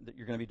judgment that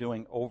you're going to be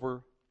doing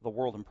over the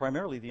world, and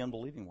primarily the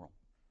unbelieving world.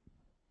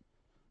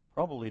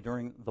 Probably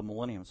during the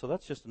millennium. So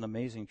that's just an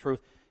amazing truth.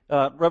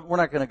 We're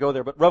not going to go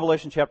there, but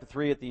Revelation chapter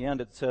 3 at the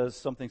end, it says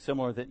something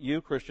similar, that you,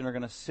 Christian, are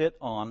going to sit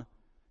on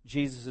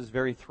Jesus'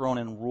 very throne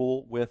and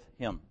rule with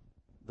him.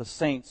 The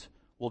saints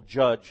will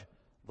judge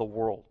the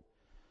world.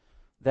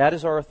 That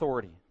is our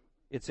authority.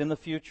 It's in the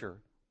future.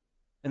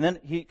 And then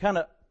he kind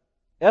of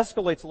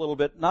escalates a little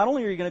bit. Not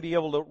only are you going to be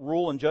able to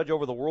rule and judge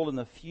over the world in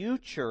the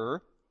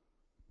future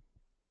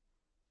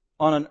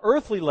on an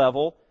earthly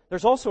level,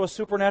 there's also a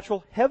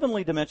supernatural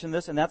heavenly dimension in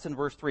this, and that's in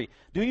verse 3.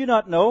 Do you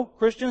not know,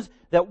 Christians,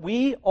 that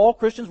we, all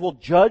Christians, will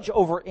judge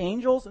over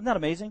angels? Isn't that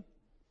amazing?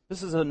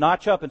 This is a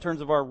notch up in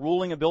terms of our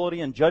ruling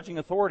ability and judging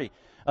authority.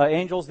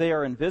 Angels, they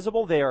are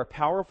invisible, they are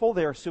powerful,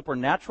 they are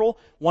supernatural.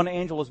 One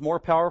angel is more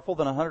powerful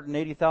than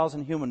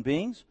 180,000 human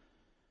beings.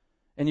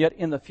 And yet,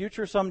 in the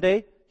future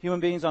someday, human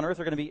beings on earth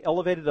are going to be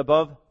elevated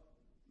above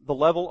the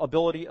level,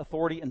 ability,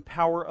 authority, and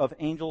power of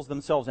angels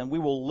themselves. And we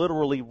will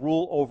literally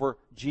rule over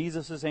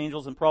Jesus'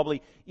 angels and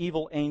probably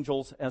evil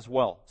angels as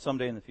well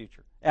someday in the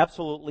future.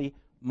 Absolutely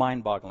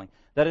mind-boggling.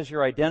 That is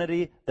your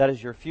identity. That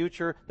is your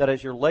future. That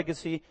is your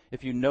legacy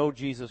if you know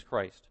Jesus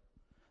Christ.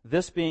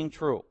 This being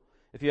true,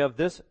 if you have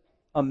this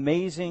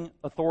amazing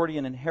authority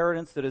and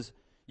inheritance that is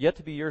yet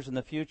to be yours in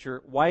the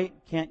future, why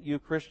can't you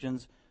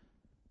Christians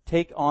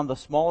take on the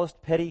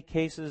smallest petty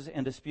cases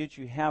and disputes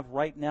you have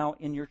right now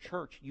in your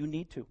church? You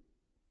need to.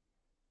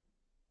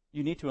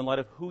 You need to, in light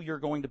of who you're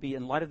going to be,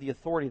 in light of the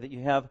authority that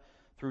you have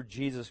through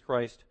Jesus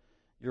Christ,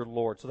 your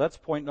Lord. So that's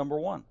point number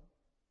 1.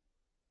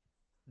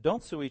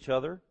 Don't sue each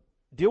other.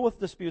 Deal with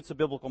disputes in a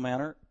biblical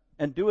manner,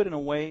 and do it in a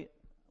way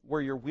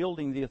where you're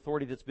wielding the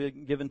authority that's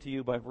been given to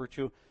you by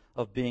virtue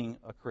of being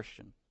a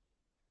Christian.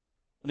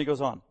 And he goes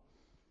on.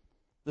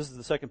 This is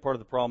the second part of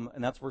the problem,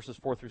 and that's verses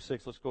 4 through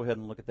 6. Let's go ahead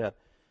and look at that.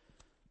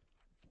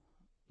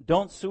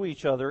 Don't sue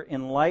each other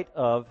in light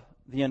of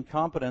the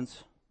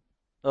incompetence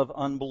of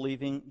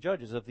unbelieving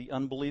judges, of the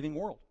unbelieving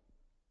world.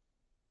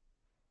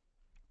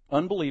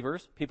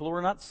 Unbelievers, people who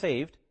are not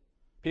saved,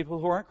 people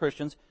who aren't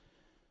Christians,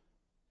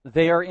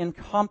 they are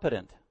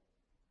incompetent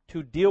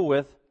to deal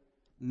with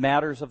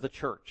matters of the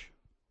church.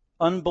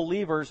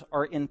 Unbelievers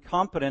are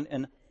incompetent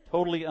and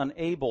totally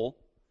unable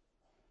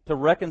to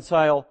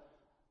reconcile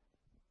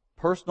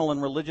personal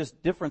and religious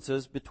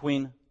differences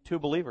between two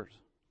believers.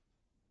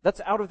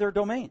 That's out of their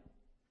domain.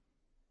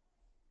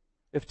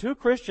 If 2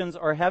 Christians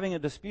are having a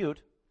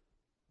dispute,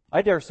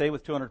 I dare say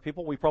with 200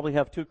 people, we probably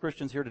have 2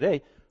 Christians here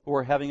today who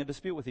are having a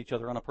dispute with each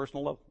other on a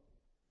personal level.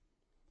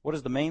 What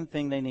is the main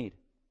thing they need?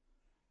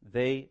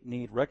 They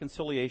need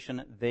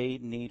reconciliation. They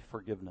need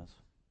forgiveness.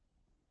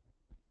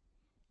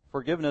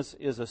 Forgiveness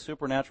is a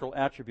supernatural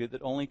attribute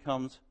that only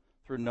comes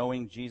through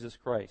knowing Jesus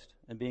Christ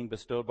and being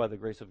bestowed by the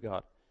grace of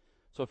God.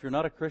 So if you're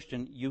not a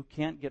Christian, you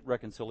can't get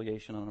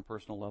reconciliation on a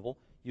personal level.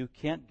 You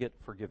can't get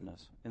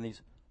forgiveness in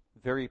these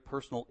very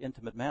personal,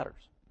 intimate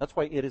matters. That's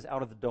why it is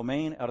out of the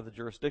domain, out of the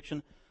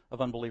jurisdiction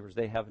of unbelievers.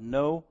 They have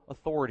no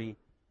authority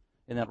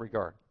in that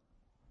regard.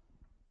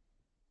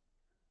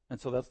 And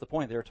so that's the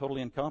point. They are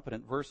totally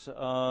incompetent.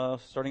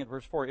 Starting at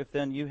verse 4, if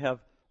then you have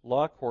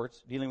law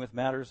courts dealing with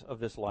matters of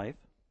this life.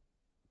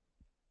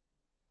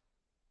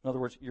 In other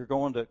words, you're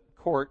going to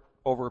court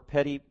over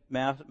petty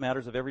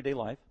matters of everyday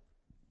life.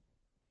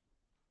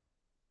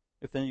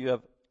 If then you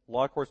have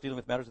law courts dealing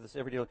with matters of this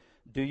everyday life,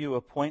 do you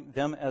appoint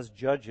them as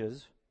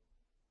judges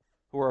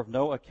who are of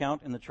no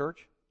account in the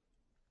church?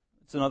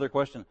 It's another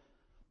question.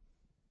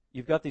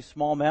 You've got these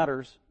small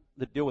matters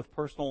that deal with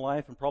personal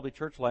life and probably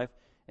church life,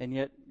 and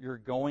yet you're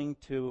going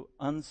to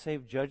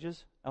unsaved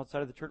judges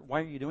outside of the church? Why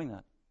are you doing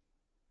that?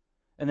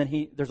 And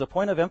then there's a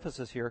point of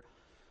emphasis here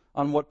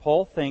on what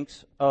Paul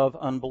thinks of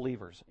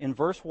unbelievers. In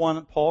verse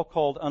 1, Paul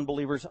called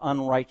unbelievers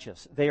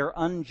unrighteous. They are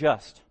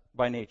unjust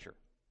by nature.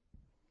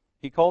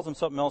 He calls them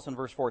something else in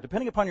verse 4.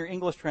 Depending upon your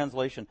English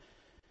translation,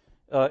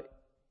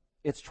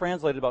 it's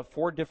translated about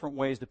 4 different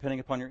ways depending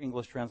upon your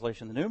English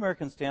translation. The New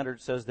American Standard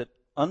says that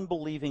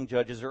unbelieving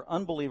judges or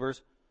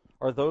unbelievers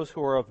are those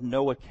who are of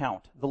no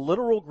account. The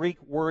literal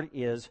Greek word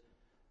is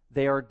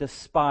they are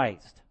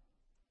despised.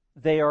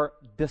 They are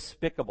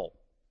despicable.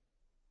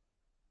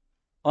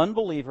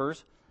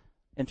 Unbelievers,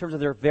 in terms of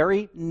their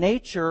very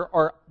nature,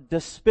 are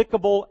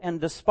despicable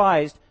and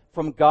despised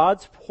from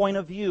God's point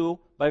of view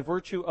by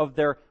virtue of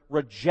their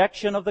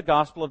rejection of the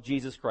gospel of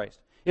Jesus Christ.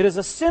 It is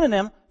a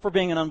synonym for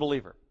being an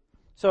unbeliever.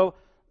 So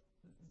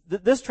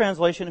this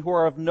translation, who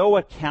are of no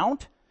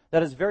account,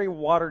 that is very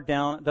watered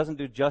down, doesn't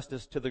do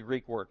justice to the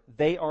Greek word.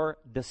 They are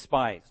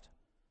despised.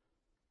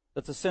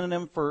 That's a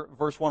synonym for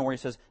verse 1 where he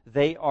says,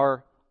 they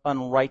are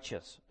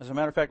unrighteous. As a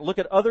matter of fact, look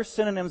at other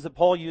synonyms that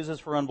Paul uses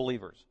for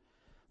unbelievers.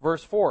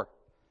 Verse 4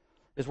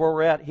 is where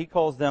we're at. He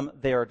calls them,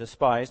 they are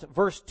despised.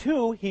 Verse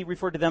 2, he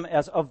referred to them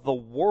as of the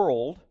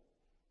world.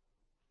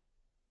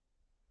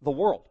 The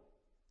world.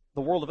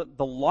 The world of it,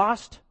 the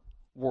lost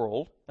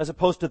world, as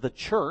opposed to the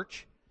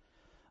church.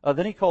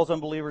 Then he calls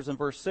unbelievers in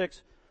verse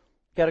 6,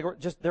 category,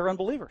 just they're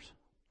unbelievers.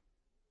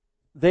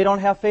 They don't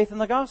have faith in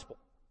the gospel.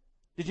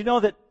 Did you know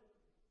that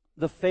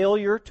the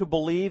failure to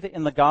believe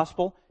in the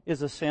gospel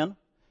is a sin?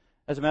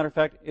 As a matter of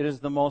fact, it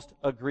is the most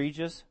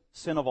egregious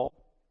sin of all.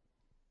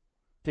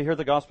 To hear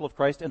the gospel of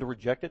Christ and to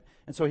reject it.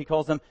 And so he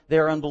calls them, they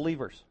are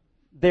unbelievers.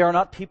 They are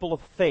not people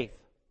of faith.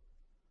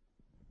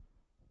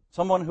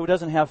 Someone who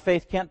doesn't have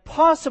faith can't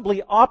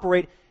possibly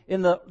operate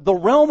in the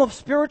realm of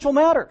spiritual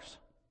matters.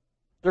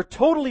 They're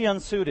totally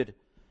unsuited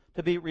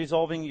to be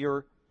resolving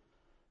your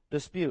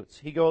disputes.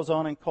 He goes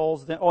on and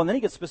calls them, and then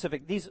he gets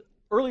specific. These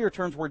earlier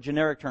terms were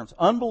generic terms.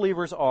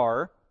 Unbelievers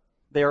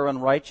they are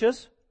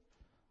unrighteous,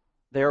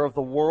 they are of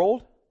the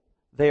world,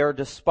 they are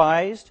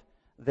despised,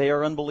 they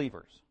are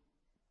unbelievers.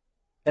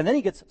 And then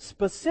he gets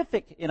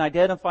specific in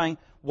identifying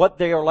what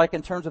they are like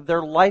in terms of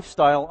their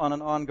lifestyle on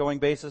an ongoing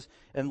basis.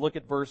 And look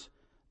at verse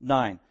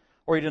 9.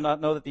 Or you do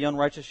not know that the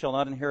unrighteous shall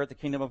not inherit the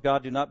kingdom of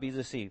God? Do not be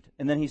deceived.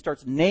 And then he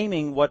starts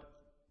naming what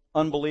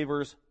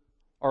unbelievers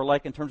are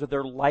like in terms of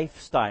their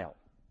lifestyle.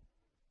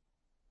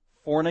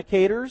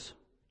 Fornicators,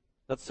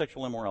 that's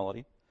sexual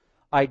immorality.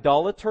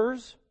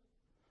 Idolaters,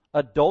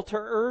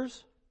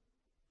 adulterers,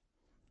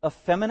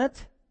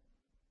 effeminate,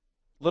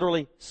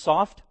 literally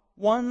soft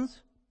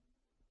ones.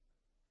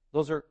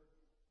 Those are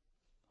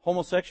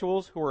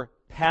homosexuals who are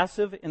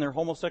passive in their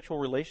homosexual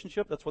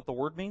relationship. That's what the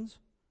word means.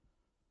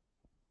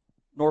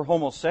 Nor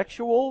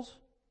homosexuals.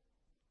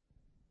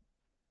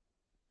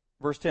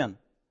 Verse 10.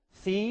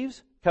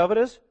 Thieves,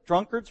 covetous,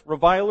 drunkards,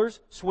 revilers,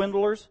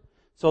 swindlers.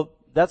 So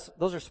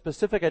those are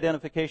specific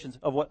identifications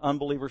of what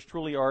unbelievers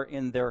truly are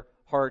in their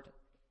heart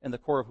and the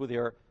core of who they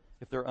are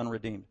if they're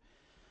unredeemed.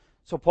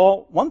 So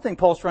one thing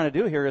Paul's trying to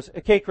do here is,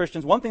 okay,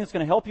 Christians, one thing that's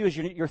going to help you is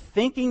your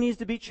thinking needs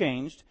to be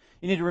changed.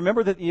 You need to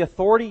remember that the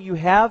authority you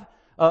have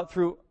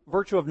through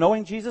virtue of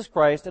knowing Jesus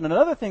Christ. And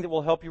another thing that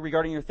will help you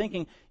regarding your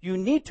thinking, you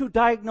need to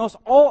diagnose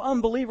all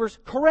unbelievers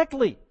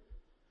correctly.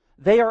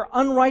 They are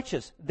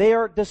unrighteous. They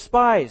are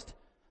despised.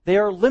 They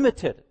are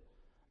limited.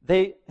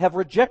 They have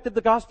rejected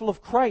the gospel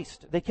of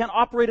Christ. They can't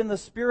operate in the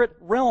spirit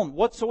realm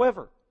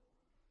whatsoever.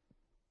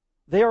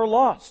 They are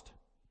lost.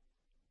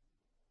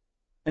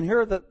 And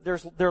here are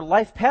there's their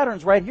life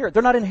patterns right here.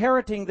 They're not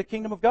inheriting the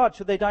kingdom of God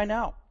should they die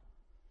now.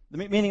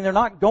 Meaning they're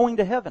not going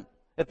to heaven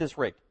at this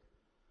rate.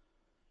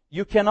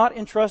 You cannot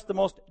entrust the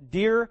most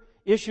dear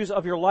issues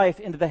of your life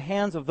into the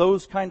hands of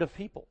those kind of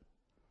people.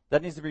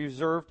 That needs to be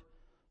reserved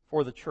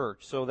for the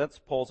church. So that's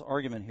Paul's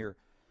argument here.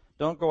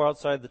 Don't go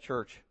outside the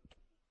church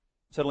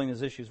settling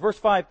his issues. Verse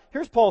 5,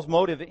 here's Paul's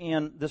motive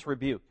in this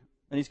rebuke.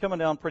 And he's coming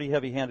down pretty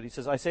heavy-handed. He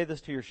says, I say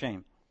this to your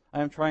shame.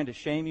 I am trying to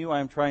shame you. I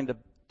am trying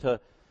to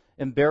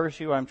embarrass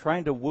you. I'm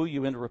trying to woo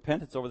you into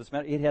repentance over this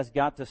matter. It has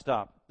got to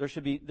stop.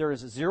 There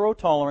is zero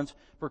tolerance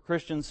for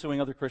Christians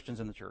suing other Christians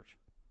in the church.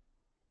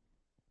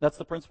 That's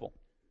the principle.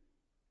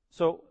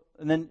 So,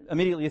 and then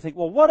immediately you think,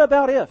 well, what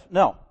about if?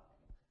 No.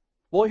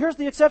 Well, here's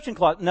the exception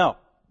clause. No.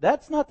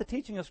 That's not the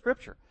teaching of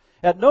Scripture.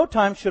 At no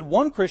time should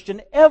one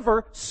Christian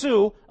ever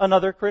sue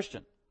another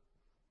Christian.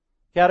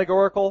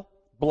 Categorical,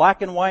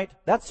 black and white.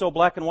 That's so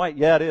black and white.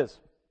 Yeah, it is.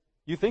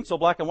 You think so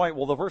black and white.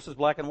 Well, the verse is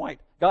black and white.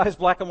 God is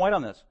black and white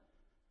on this.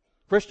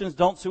 Christians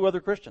don't sue other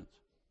Christians.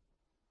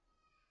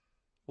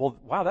 Well,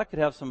 wow, that could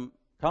have some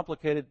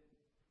complicated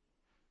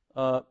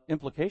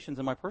implications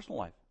in my personal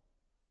life.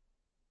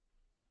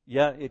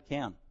 Yeah, it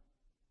can.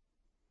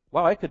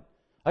 Wow,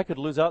 I could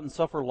lose out and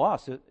suffer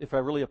loss if I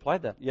really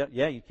applied that.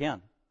 Yeah, you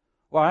can.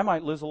 Well, I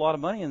might lose a lot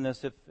of money in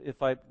this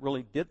if I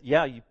really did.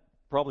 Yeah, you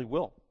probably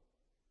will.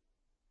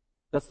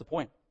 That's the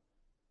point.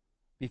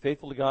 Be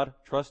faithful to God.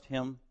 Trust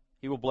Him.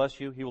 He will bless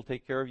you. He will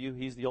take care of you.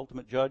 He's the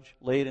ultimate judge.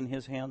 Lay it in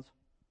His hands.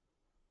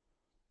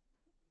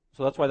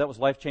 So that's why that was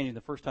life-changing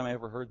the first time I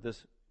ever heard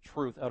this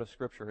truth out of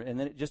Scripture. And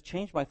then it just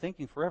changed my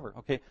thinking forever.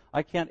 Okay,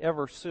 I can't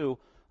ever sue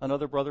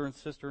another brother and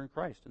sister in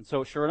Christ. And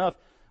so sure enough,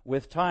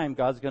 with time,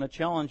 God's going to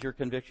challenge your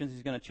convictions.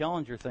 He's going to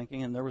challenge your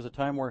thinking. And there was a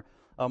time where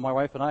my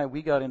wife and I,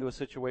 we got into a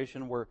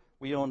situation where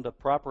we owned a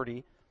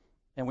property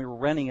and we were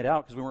renting it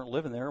out because we weren't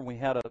living there. And we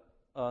had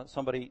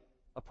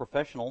a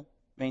professional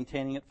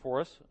maintaining it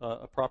for us,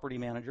 a property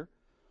manager.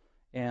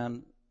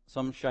 And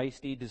some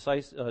shisty,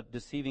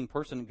 deceiving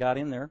person got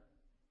in there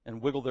and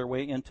wiggled their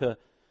way into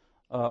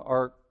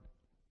our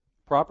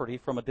property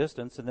from a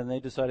distance. And then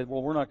they decided,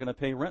 well, we're not going to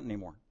pay rent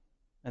anymore.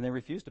 And they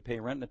refused to pay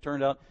rent. And it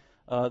turned out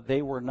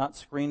they were not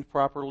screened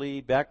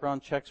properly.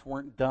 Background checks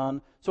weren't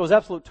done. So it was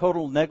absolute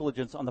total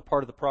negligence on the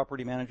part of the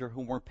property manager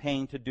who weren't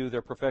paying to do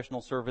their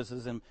professional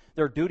services. And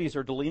their duties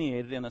are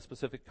delineated in a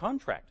specific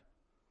contract.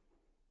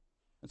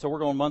 And so we're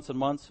going months and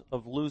months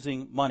of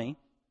losing money.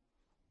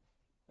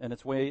 And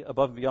it's way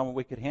above and beyond what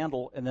we could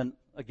handle. And then,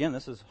 again,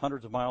 this is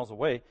hundreds of miles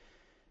away.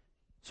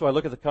 So I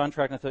look at the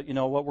contract and I thought, you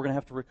know what, we're going to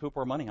have to recoup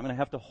our money. I'm going to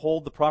have to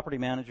hold the property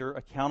manager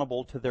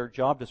accountable to their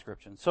job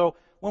description. So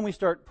when we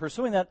start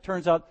pursuing that,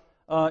 turns out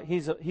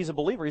he's a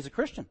believer. He's a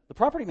Christian, the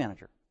property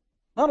manager.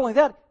 Not only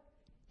that,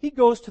 he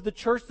goes to the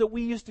church that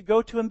we used to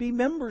go to and be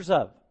members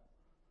of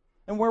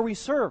and where we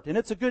served. And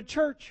it's a good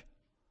church.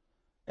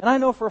 And I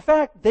know for a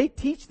fact they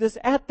teach this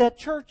at that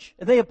church.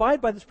 And they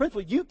abide by this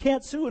principle. You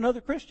can't sue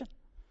another Christian.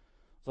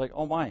 It's like,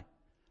 oh my,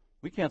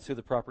 we can't sue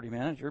the property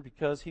manager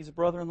because he's a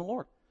brother in the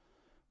Lord.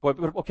 But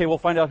okay, we'll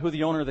find out who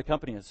the owner of the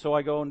company is. So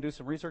I go and do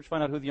some research,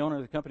 find out who the owner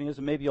of the company is,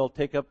 and maybe I'll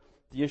take up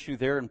the issue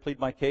there and plead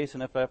my case.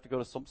 And if I have to go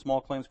to some small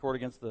claims court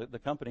against the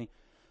company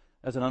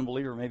as an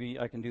unbeliever, maybe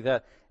I can do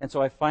that. And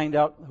so I find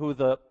out who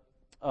the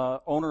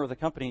owner of the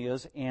company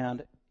is,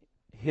 and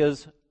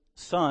his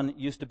son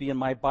used to be in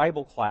my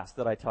Bible class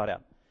that I taught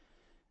at.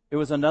 He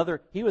was an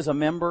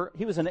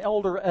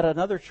elder at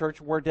another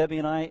church where Debbie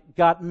and I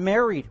got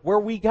married, where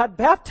we got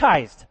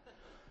baptized.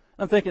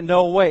 I'm thinking,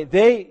 no way.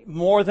 They,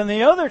 more than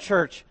the other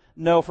church,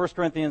 know 1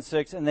 Corinthians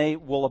 6, and they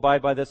will abide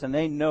by this, and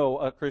they know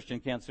a Christian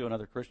can't sue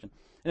another Christian.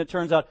 And it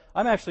turns out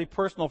I'm actually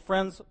personal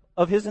friends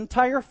of his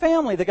entire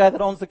family, the guy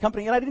that owns the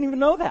company, and I didn't even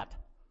know that.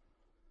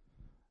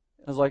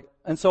 I was like,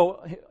 and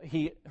so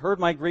he heard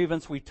my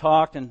grievance, we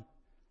talked, and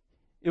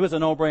it was a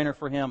no-brainer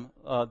for him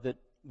that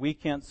we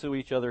can't sue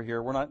each other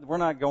here. We're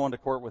not going to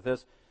court with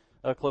this.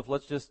 Cliff,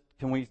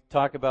 can we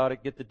talk about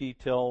it, get the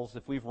details,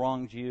 if we've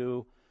wronged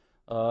you,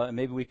 and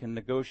maybe we can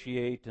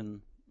negotiate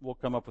and we'll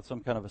come up with some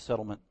kind of a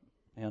settlement.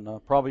 And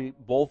probably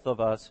both of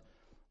us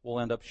will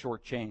end up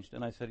shortchanged.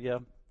 And I said, yeah,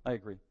 I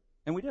agree.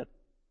 And we did.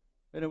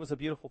 And it was a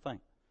beautiful thing.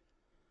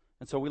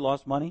 And so we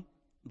lost money,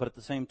 but at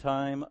the same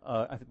time,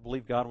 I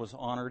believe God was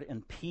honored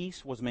and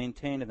peace was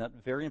maintained in that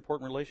very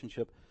important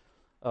relationship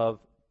of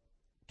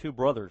two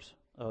brothers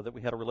that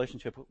we had a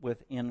relationship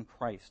with in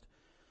Christ.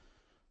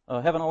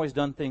 Haven't always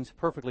done things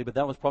perfectly, but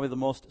that was probably the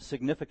most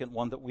significant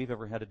one that we've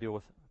ever had to deal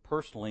with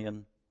personally.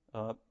 And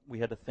we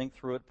had to think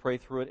through it, pray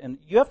through it. And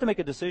you have to make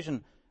a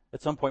decision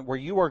at some point where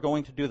you are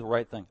going to do the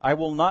right thing. I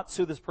will not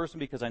sue this person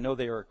because I know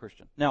they are a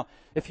Christian. Now,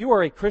 if you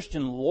are a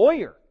Christian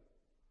lawyer,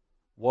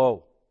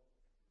 whoa.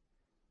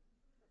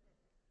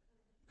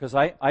 Because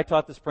I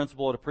taught this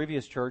principle at a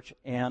previous church,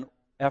 and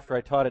after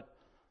I taught it,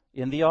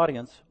 in the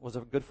audience was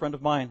a good friend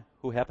of mine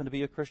who happened to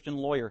be a Christian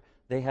lawyer.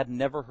 They had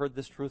never heard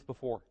this truth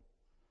before.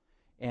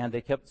 And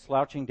they kept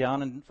slouching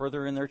down and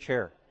further in their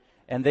chair.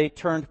 And they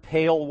turned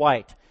pale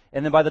white.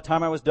 And then by the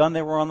time I was done,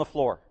 they were on the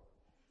floor.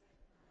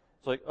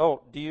 It's like,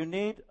 oh, do you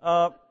need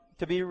to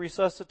be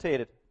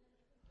resuscitated?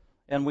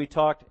 And we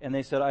talked, and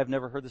they said, I've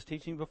never heard this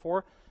teaching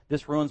before.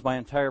 This ruins my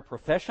entire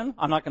profession.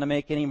 I'm not going to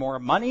make any more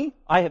money.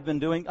 I have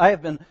been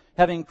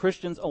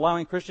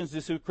allowing Christians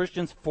to sue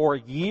Christians for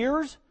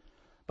years.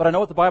 But I know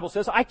what the Bible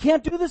says. I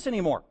can't do this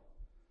anymore.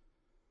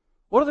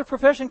 What other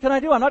profession can I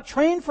do? I'm not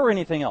trained for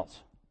anything else.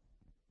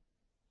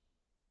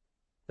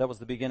 That was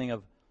the beginning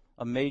of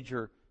a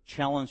major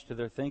challenge to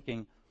their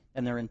thinking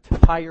and their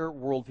entire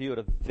worldview at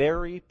a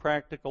very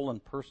practical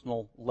and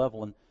personal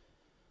level. And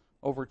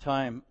over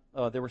time,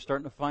 they were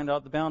starting to find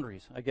out the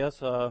boundaries. I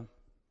guess I'll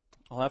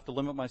have to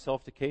limit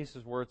myself to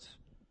cases where it's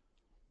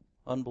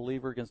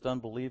unbeliever against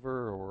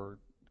unbeliever or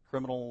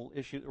criminal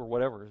issue or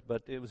whatever,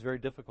 but it was very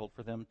difficult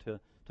for them to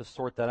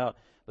sort that out.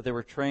 But they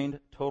were trained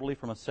totally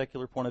from a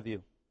secular point of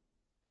view.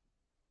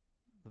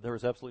 There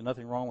was absolutely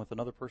nothing wrong with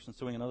another person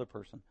suing another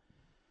person.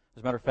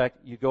 As a matter of fact,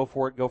 you go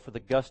for it, go for the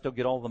gusto,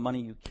 get all the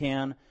money you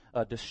can,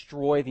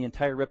 destroy the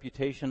entire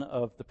reputation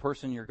of the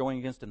person you're going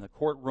against in the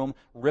courtroom,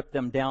 rip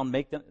them down,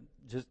 make them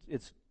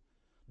it's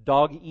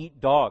dog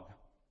eat dog.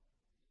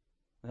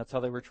 And that's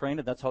how they were trained,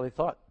 and that's how they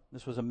thought.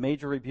 This was a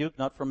major rebuke,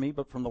 not from me,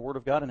 but from the Word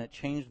of God, and it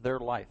changed their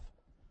life.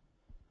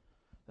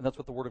 And that's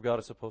what the Word of God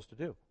is supposed to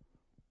do.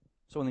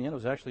 So in the end, it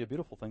was actually a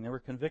beautiful thing. They were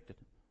convicted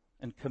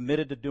and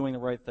committed to doing the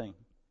right thing.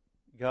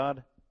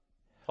 God,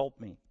 help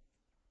me.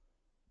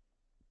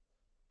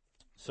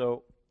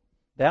 So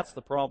that's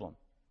the problem.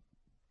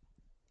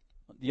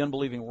 The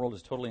unbelieving world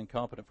is totally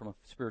incompetent from a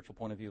spiritual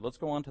point of view. Let's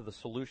go on to the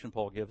solution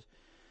Paul gives.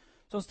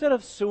 So instead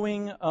of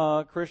suing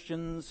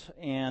Christians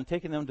and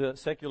taking them to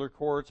secular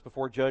courts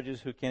before judges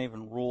who can't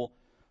even rule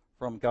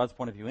from God's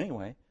point of view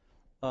anyway,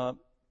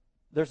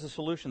 there's a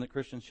solution that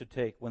Christians should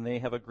take when they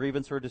have a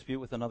grievance or a dispute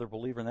with another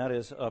believer, and that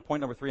is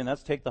point number 3, and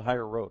that's take the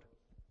higher road.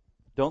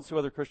 Don't sue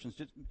other Christians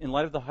just in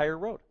light of the higher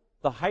road.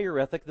 The higher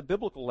ethic, the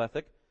biblical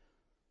ethic,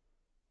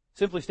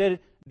 simply stated,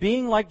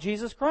 being like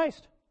Jesus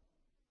Christ.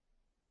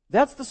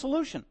 That's the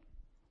solution.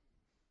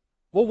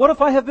 Well, what if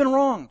I have been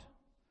wronged?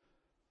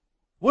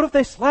 What if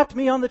they slapped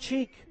me on the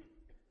cheek?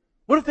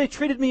 What if they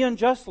treated me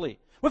unjustly?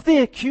 What if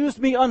they accused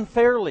me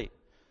unfairly?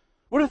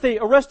 What if they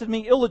arrested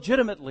me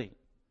illegitimately?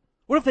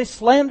 What if they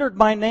slandered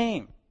my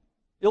name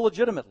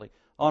illegitimately?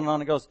 On and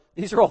on it goes.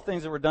 These are all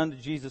things that were done to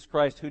Jesus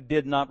Christ, who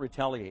did not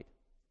retaliate.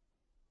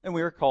 And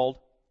we are called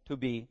to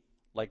be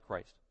like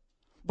Christ.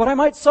 But I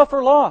might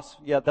suffer loss.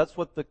 Yeah, that's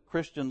what the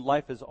Christian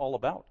life is all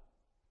about.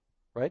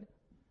 Right?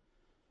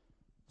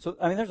 So,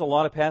 there's a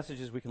lot of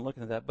passages we can look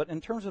into that. But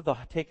in terms of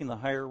taking the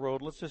higher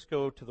road, let's just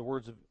go to the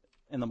words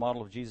in the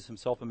model of Jesus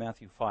himself in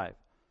Matthew 5.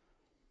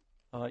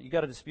 You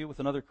got a dispute with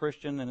another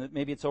Christian, and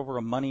maybe it's over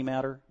a money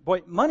matter.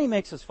 Boy, money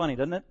makes us funny,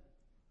 doesn't it?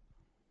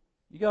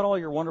 You got all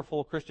your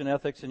wonderful Christian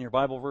ethics and your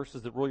Bible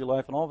verses that rule your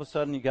life, and all of a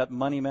sudden you got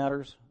money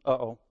matters.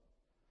 Uh-oh.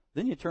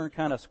 Then you turn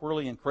kind of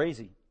squirrely and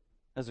crazy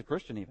as a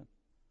Christian even.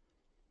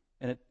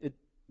 And it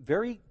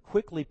very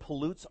quickly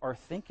pollutes our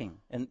thinking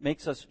and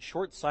makes us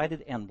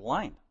short-sighted and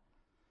blind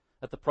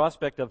at the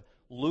prospect of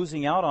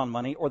losing out on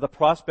money or the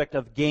prospect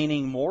of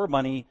gaining more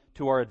money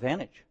to our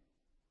advantage.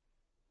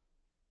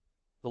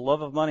 The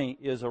love of money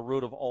is a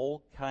root of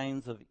all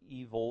kinds of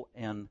evil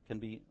and can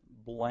be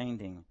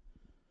blinding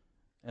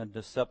and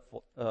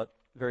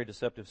very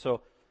deceptive.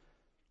 So,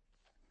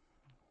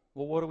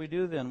 well, what do we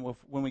do then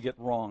when we get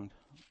wronged?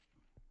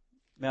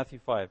 Matthew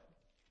 5.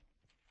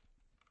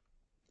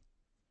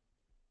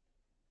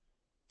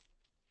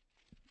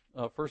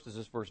 First is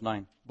this verse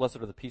 9. Blessed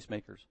are the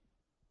peacemakers.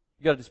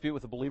 You got a dispute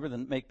with a believer,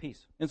 then make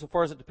peace.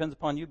 Insofar as it depends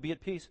upon you, be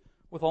at peace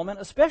with all men,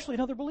 especially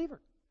another believer.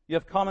 You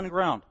have common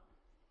ground.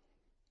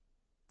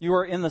 You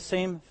are in the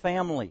same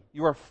family.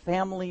 You are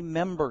family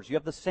members. You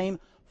have the same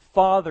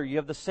Father. You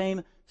have the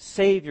same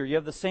Savior. You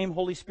have the same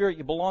Holy Spirit.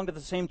 You belong to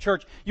the same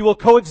church. You will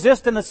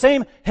coexist in the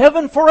same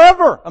heaven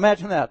forever.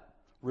 Imagine that.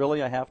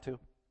 Really, I have to?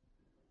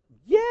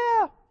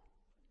 Yeah.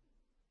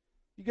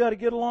 You got to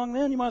get along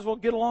then. You might as well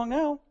get along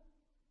now.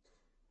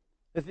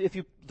 If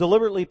you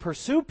deliberately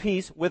pursue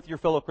peace with your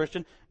fellow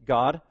Christian,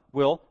 God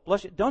will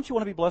bless you. Don't you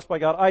want to be blessed by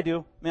God? I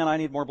do. Man, I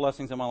need more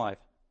blessings in my life.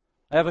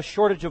 I have a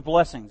shortage of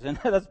blessings, and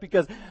that's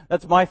because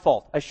that's my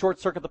fault. I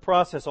short-circuit the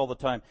process all the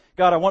time.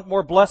 God, I want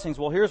more blessings.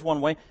 Well, here's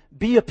one way.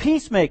 Be a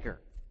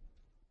peacemaker.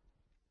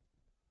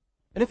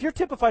 And if you're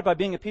typified by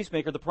being a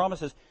peacemaker, the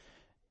promise is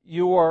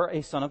you are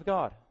a son of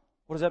God.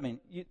 What does that mean?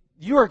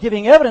 You are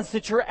giving evidence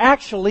that you're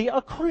actually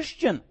a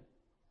Christian,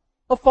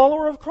 a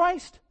follower of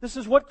Christ. This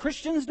is what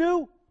Christians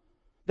do.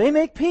 They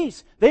make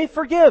peace. They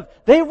forgive.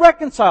 They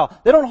reconcile.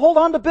 They don't hold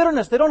on to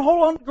bitterness. They don't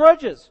hold on to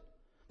grudges.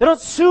 They don't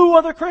sue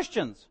other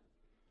Christians.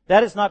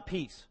 That is not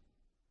peace.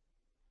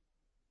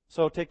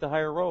 So take the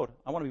higher road.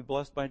 I want to be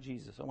blessed by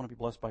Jesus. I want to be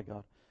blessed by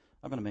God.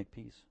 I'm going to make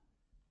peace.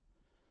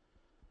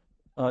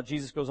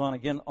 Jesus goes on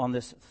again on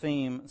this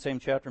theme, same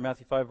chapter,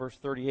 Matthew 5, verse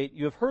 38.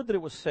 You have heard that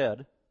it was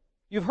said.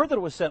 You've heard that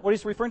it was said. What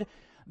he's referring to?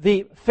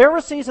 The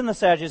Pharisees and the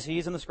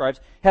Sadducees and the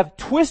scribes have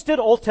twisted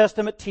Old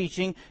Testament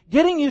teaching,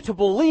 getting you to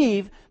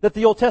believe that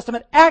the Old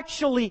Testament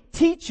actually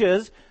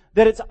teaches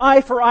that it's eye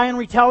for eye and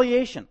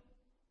retaliation.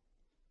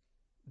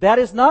 That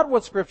is not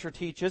what Scripture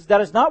teaches. That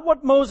is not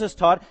what Moses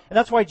taught. And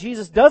that's why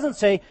Jesus doesn't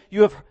say,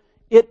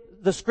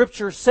 the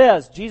Scripture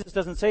says. Jesus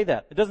doesn't say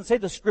that. It doesn't say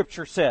the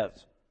Scripture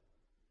says.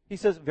 He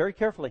says very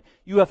carefully,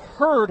 you have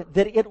heard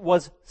that it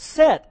was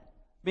said.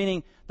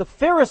 Meaning, the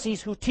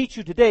Pharisees who teach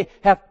you today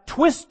have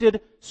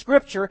twisted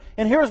Scripture,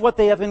 and here's what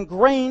they have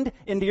ingrained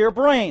into your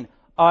brain.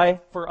 Eye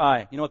for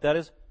eye. You know what that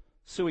is?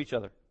 Sue each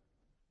other.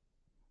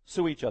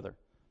 Sue each other.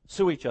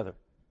 Sue each other.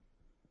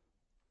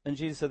 And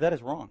Jesus said, that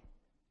is wrong.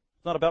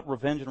 It's not about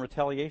revenge and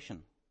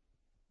retaliation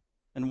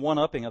and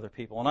one-upping other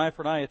people. An eye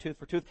for an eye, a tooth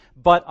for tooth.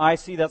 But I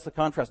see, that's the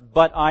contrast.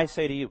 But I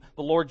say to you,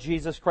 the Lord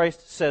Jesus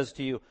Christ says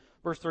to you,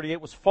 verse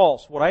 38 was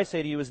false. What I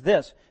say to you is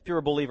this, if you're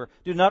a believer,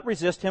 do not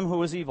resist him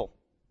who is evil.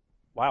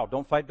 Wow,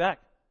 don't fight back.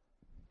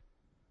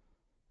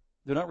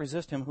 Do not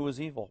resist him who is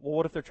evil. Well,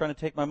 what if they're trying to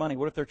take my money?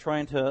 What if they're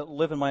trying to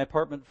live in my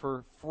apartment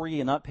for free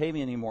and not pay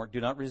me anymore?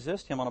 Do not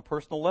resist him on a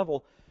personal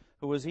level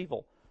who is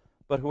evil.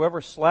 But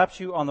whoever slaps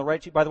you on the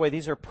right cheek, by the way,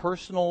 these are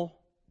personal,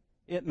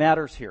 it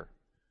matters here.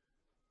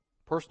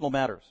 Personal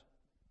matters.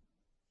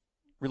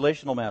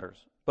 Relational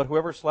matters. But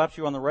whoever slaps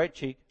you on the right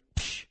cheek,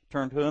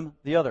 turn to him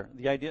the other.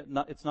 The idea,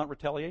 it's not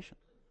retaliation.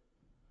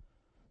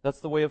 That's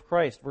the way of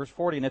Christ. Verse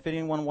 40, and if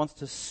anyone wants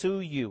to sue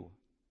you,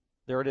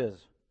 there it is,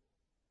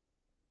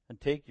 and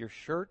take your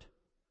shirt,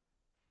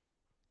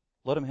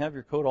 let him have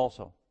your coat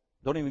also.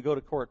 Don't even go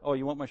to court. Oh,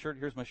 you want my shirt?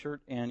 Here's my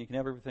shirt, and you can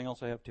have everything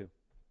else I have too.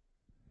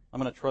 I'm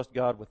going to trust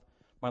God with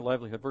my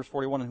livelihood. Verse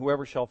 41, and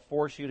whoever shall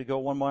force you to go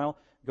 1 mile,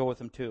 go with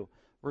him 2.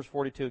 Verse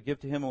 42, give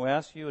to him who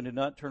asks you, and do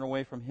not turn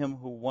away from him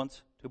who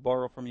wants to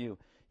borrow from you.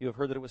 You have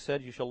heard that it was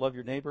said, you shall love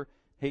your neighbor,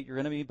 hate your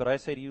enemy, but I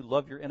say to you,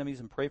 love your enemies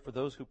and pray for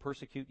those who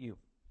persecute you,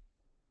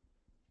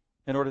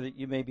 in order that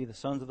you may be the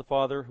sons of the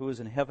Father who is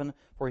in heaven,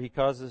 for he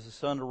causes his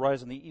sun to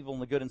rise on the evil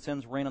and the good, and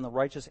sends rain on the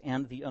righteous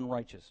and the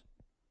unrighteous.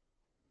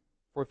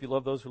 For if you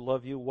love those who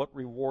love you, what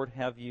reward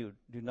have you?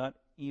 Do not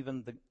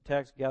even the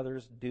tax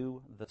gatherers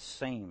do the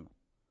same?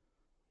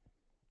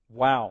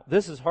 Wow,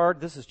 this is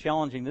hard, this is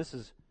challenging, this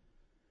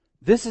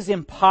is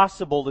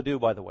impossible to do,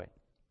 by the way.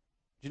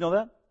 Did you know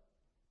that?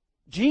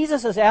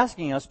 Jesus is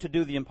asking us to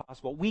do the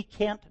impossible. We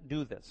can't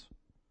do this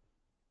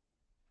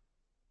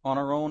on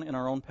our own, in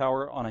our own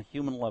power, on a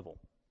human level.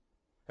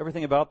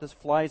 Everything about this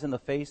flies in the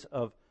face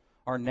of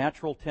our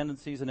natural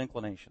tendencies and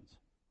inclinations.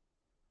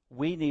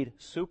 We need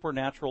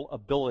supernatural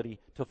ability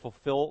to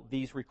fulfill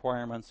these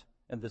requirements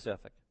and this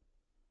ethic.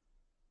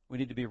 We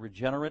need to be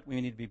regenerate.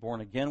 We need to be born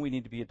again. We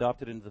need to be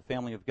adopted into the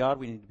family of God.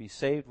 We need to be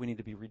saved. We need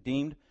to be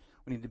redeemed.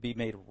 We need to be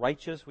made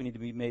righteous. We need to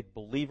be made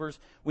believers.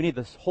 We need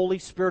the Holy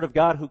Spirit of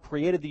God who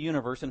created the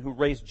universe and who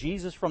raised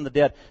Jesus from the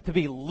dead to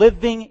be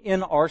living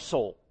in our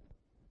soul.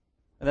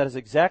 And that is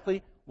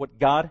exactly what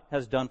God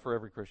has done for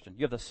every Christian.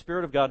 You have the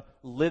Spirit of God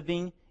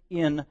living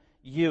in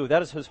you.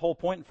 That is his whole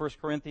point in 1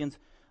 Corinthians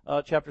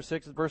chapter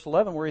 6, verse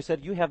 11, where he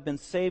said, you have been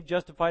saved,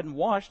 justified, and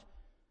washed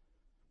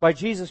by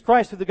Jesus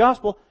Christ through the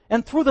gospel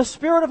and through the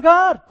Spirit of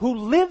God who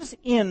lives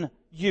in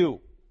you.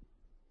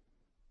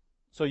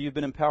 So you've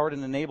been empowered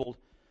and enabled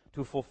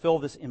to fulfill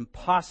this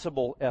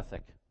impossible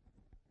ethic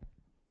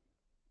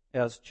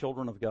as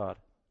children of God.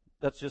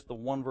 That's just the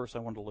one verse I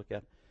wanted to look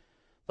at.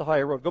 The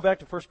higher road. Go back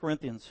to 1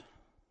 Corinthians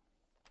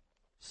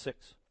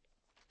 6.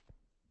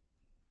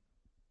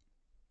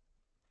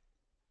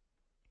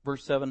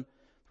 Verse 7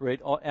 through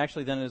 8.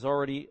 Actually, then it is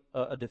already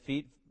a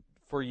defeat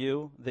for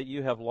you that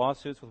you have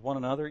lawsuits with one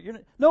another.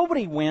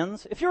 Nobody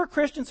wins. If you're a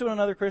Christian suing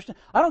another Christian,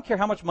 I don't care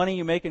how much money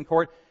you make in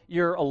court,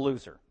 you're a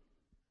loser.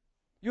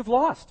 You've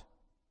lost.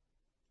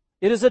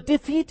 It is a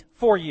defeat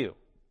for you.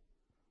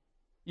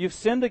 You've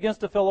sinned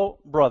against a fellow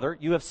brother.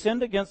 You have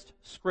sinned against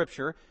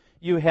Scripture.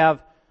 You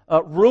have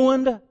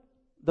ruined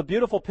the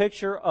beautiful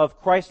picture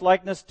of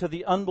Christ-likeness to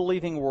the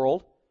unbelieving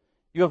world.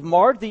 You have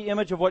marred the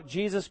image of what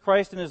Jesus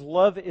Christ and His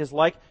love is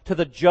like to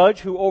the judge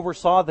who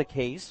oversaw the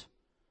case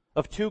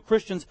of two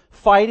Christians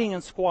fighting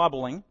and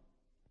squabbling.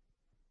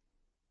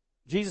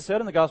 Jesus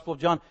said in the Gospel of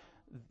John,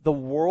 the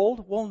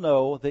world will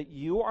know that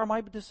you are my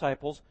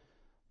disciples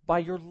by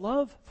your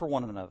love for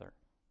one another.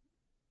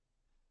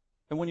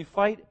 And when you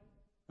fight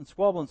and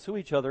squabble and sue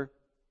each other,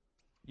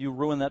 you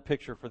ruin that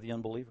picture for the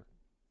unbeliever.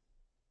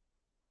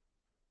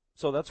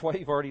 So that's why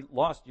you've already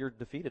lost. You're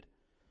defeated.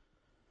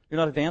 You're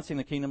not advancing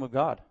the kingdom of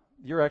God.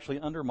 You're actually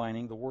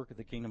undermining the work of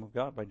the kingdom of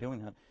God by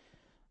doing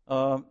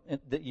that.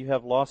 That you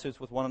have lawsuits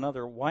with one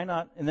another. Why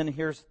not? And then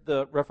here's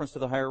the reference to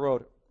the higher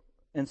road.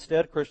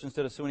 Instead, Christians,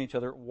 instead of suing each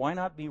other, why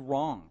not be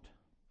wronged?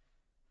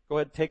 Go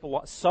ahead,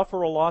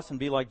 suffer a loss and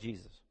be like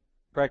Jesus,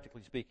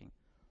 practically speaking.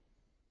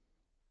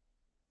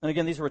 And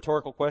again, these are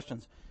rhetorical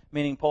questions,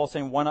 meaning Paul's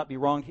saying, why not be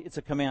wronged? It's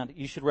a command.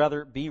 You should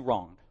rather be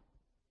wronged.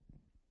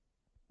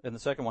 And the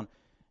second one,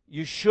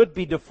 you should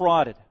be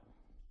defrauded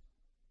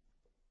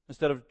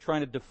instead of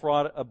trying to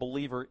defraud a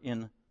believer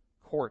in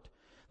court.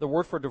 The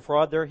word for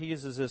defraud there, he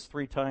uses this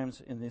 3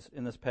 times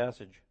in this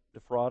passage.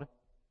 Defraud.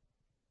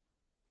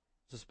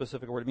 It's a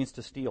specific word. It means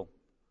to steal.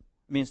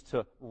 It means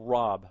to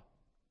rob.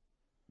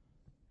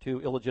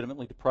 To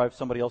illegitimately deprive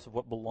somebody else of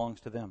what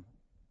belongs to them.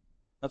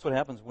 That's what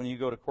happens when you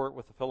go to court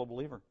with a fellow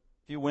believer.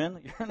 If you win,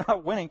 you're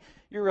not winning.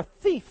 You're a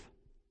thief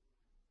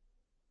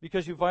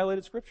because you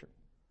violated Scripture.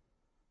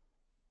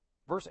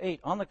 Verse 8,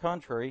 on the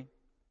contrary,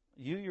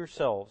 you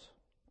yourselves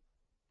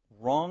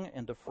wrong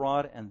and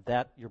defraud, and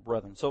that your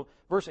brethren. So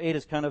verse 8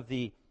 is kind of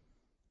the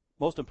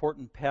most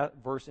important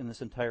verse in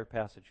this entire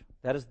passage.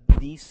 That is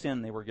the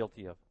sin they were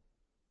guilty of.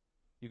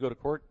 You go to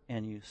court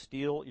and you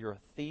steal, you're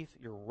a thief,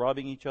 you're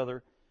robbing each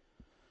other,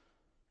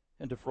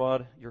 and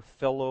defraud your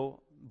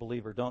fellow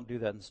believer. Don't do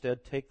that.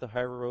 Instead, take the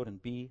higher road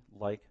and be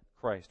like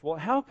Christ. Well,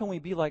 how can we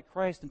be like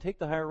Christ and take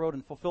the higher road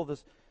and fulfill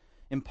this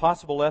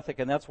impossible ethic,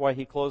 and that's why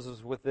he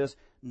closes with this,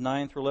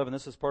 9 through 11.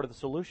 This is part of the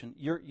solution.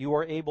 You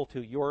are able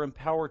to, you are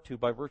empowered to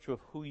by virtue of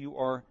who you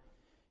are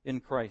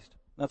in Christ.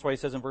 That's why he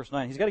says in verse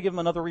 9, he's got to give them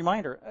another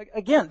reminder.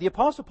 Again, the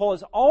Apostle Paul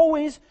is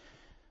always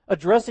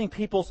addressing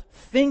people's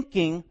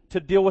thinking to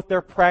deal with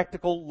their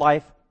practical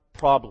life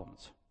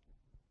problems.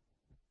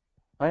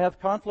 I have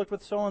conflict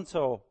with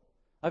so-and-so.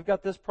 I've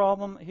got this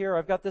problem here.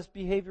 I've got this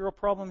behavioral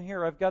problem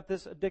here. I've got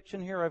this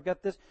addiction here. I've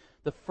got this.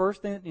 The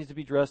first thing that needs to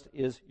be addressed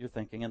is your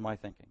thinking and my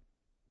thinking.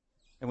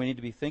 And we need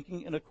to be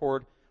thinking in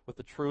accord with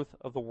the truth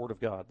of the Word of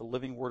God, the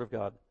living Word of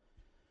God.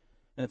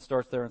 And it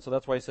starts there. And so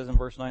that's why he says in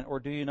verse 9, or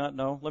do you not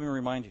know? Let me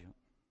remind you.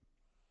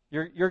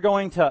 You're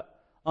going to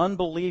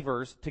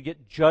unbelievers to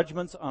get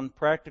judgments on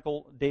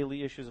practical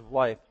daily issues of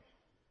life.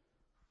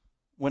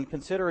 When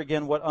consider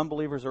again what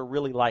unbelievers are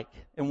really like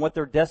and what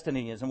their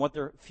destiny is and what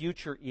their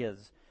future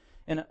is.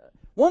 And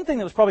one thing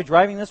that was probably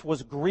driving this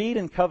was greed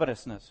and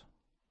covetousness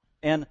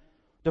and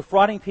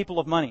defrauding people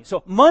of money.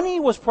 So money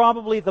was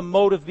probably the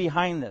motive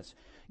behind this.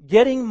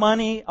 Getting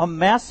money,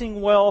 amassing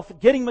wealth,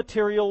 getting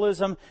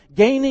materialism,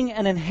 gaining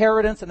an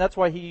inheritance, and that's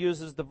why he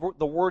uses the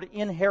word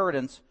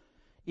inheritance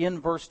in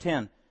verse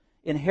 10.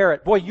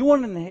 Inherit. Boy, you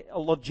want a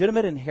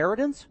legitimate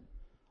inheritance?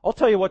 I'll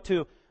tell you what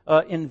to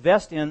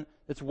invest in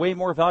that's way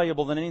more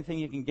valuable than anything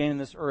you can gain in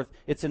this earth.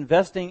 It's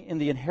investing in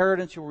the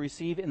inheritance you will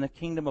receive in the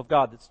kingdom of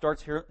God that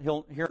starts here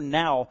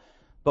now,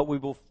 but we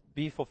will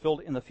be fulfilled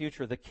in the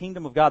future. The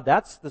kingdom of God,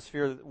 that's the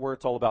sphere where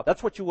it's all about.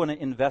 That's what you want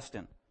to invest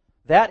in.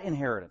 That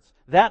inheritance,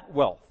 that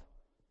wealth,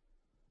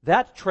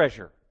 that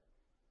treasure.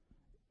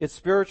 It's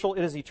spiritual,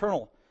 it is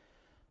eternal.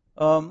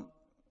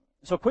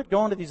 So quit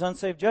going to these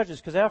unsaved judges,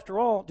 because after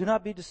all, do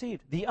not be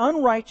deceived. The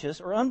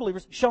unrighteous or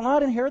unbelievers shall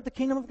not inherit the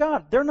kingdom of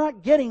God. They're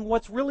not getting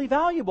what's really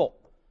valuable.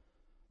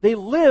 They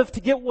live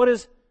to get what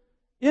is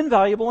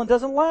invaluable and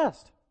doesn't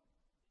last.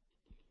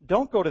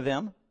 Don't go to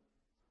them.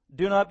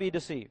 Do not be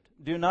deceived.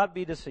 Do not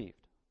be deceived.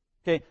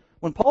 Okay,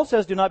 when Paul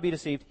says do not be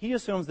deceived, he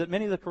assumes that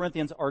many of the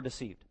Corinthians are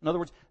deceived. In other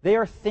words, they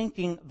are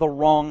thinking the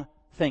wrong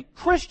thing.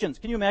 Christians,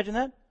 can you imagine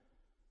that?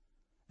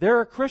 There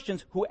are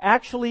Christians who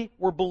actually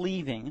were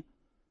believing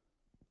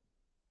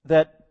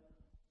that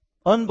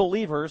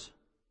unbelievers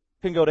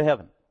can go to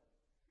heaven.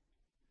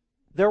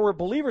 There were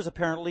believers,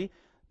 apparently,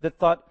 that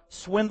thought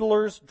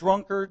swindlers,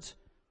 drunkards,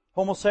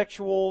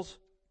 homosexuals,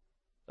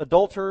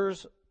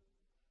 adulterers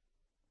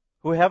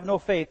who have no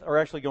faith are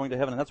actually going to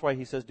heaven. And that's why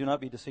he says, do not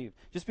be deceived.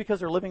 Just because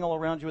they're living all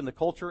around you in the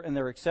culture and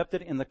they're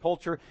accepted in the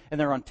culture and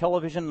they're on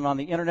television and on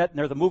the internet and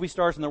they're the movie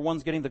stars and they're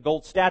ones getting the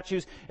gold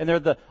statues and they're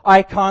the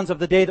icons of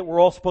the day that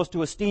we're all supposed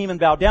to esteem and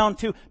bow down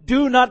to,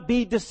 do not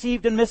be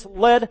deceived and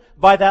misled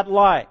by that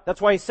lie. That's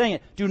why he's saying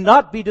it. Do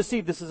not be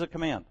deceived. This is a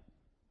command.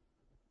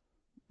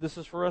 This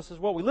is for us as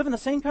well. We live in the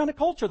same kind of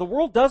culture. The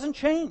world doesn't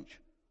change.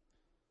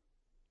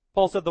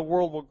 Paul said the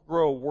world will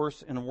grow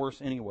worse and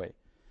worse anyway.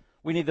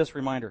 We need this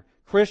reminder.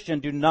 Christian,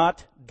 do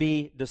not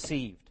be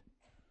deceived.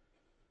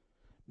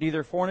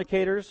 Neither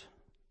fornicators,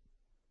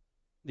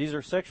 these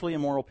are sexually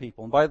immoral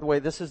people. And by the way,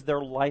 this is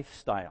their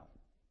lifestyle.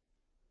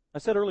 I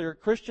said earlier,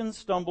 Christians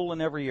stumble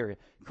in every area.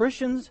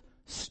 Christians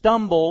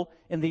stumble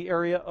in the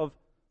area of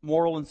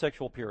moral and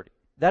sexual purity.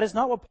 That is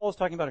not what Paul is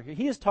talking about here.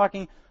 He is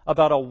talking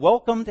about a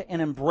welcomed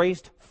and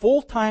embraced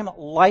full-time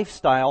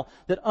lifestyle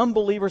that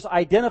unbelievers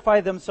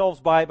identify themselves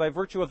by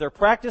virtue of their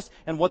practice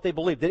and what they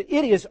believe. That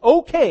it is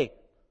okay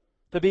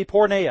to be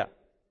porneia.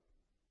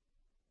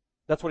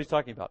 That's what he's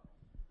talking about.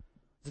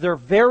 It's their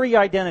very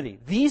identity.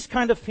 These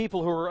kind of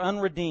people who are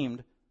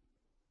unredeemed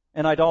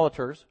and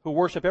idolaters, who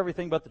worship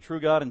everything but the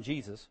true God and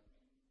Jesus,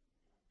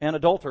 and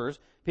adulterers,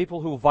 people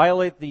who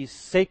violate the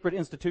sacred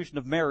institution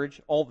of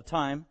marriage all the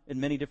time in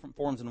many different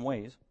forms and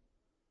ways,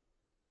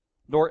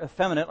 nor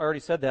effeminate, I already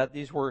said that,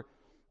 these were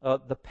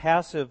the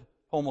passive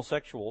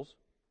homosexuals,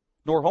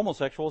 nor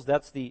homosexuals,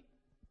 that's the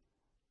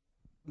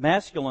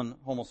masculine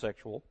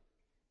homosexual.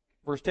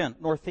 Verse 10,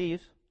 nor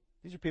thieves.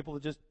 These are people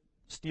that just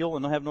steal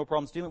and have no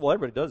problem stealing. Well,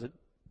 everybody does it.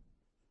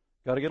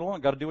 Got to get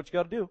along. Got to do what you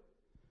got to do.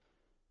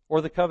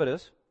 Or the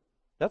covetous.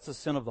 That's a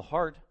sin of the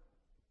heart.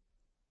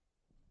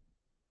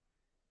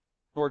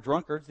 Or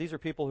drunkards. These are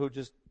people who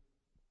just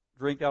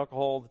drink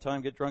alcohol all the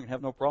time, get drunk, and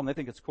have no problem. They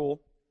think it's cool.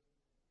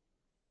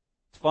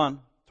 It's fun.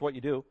 It's what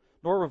you do.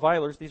 Nor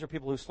revilers. These are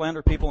people who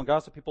slander people and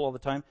gossip people all the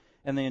time,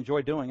 and they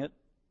enjoy doing it.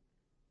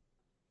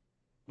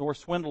 Nor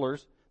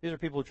swindlers. These are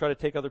people who try to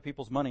take other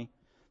people's money.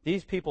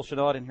 These people should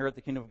not inherit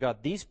the kingdom of God.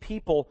 These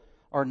people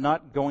are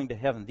not going to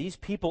heaven. These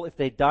people, if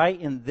they die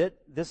in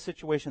this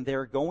situation, they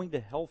are going to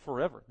hell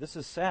forever. This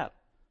is sad.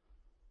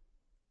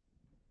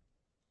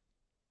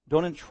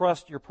 Don't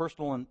entrust your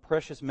personal and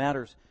precious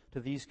matters to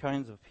these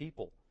kinds of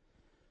people.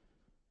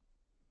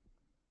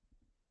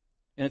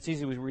 And it's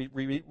easy,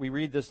 we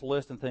read this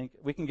list and think,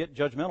 we can get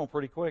judgmental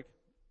pretty quick.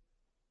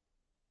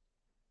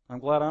 I'm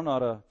glad I'm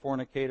not a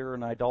fornicator,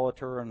 an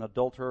idolater, an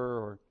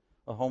adulterer, or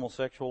a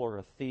homosexual, or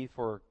a thief,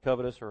 or a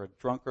covetous, or a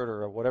drunkard,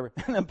 or a whatever.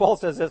 And then Paul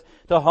says this,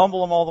 to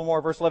humble them all the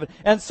more, verse 11.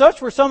 And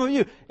such were some of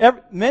you.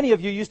 Many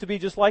of you used to be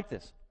just like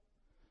this.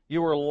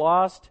 You were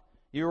lost.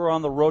 You were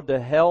on the road to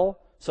hell.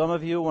 Some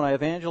of you, when I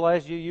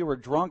evangelized you, you were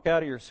drunk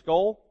out of your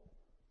skull.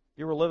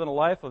 You were living a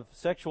life of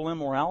sexual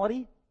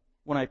immorality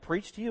when I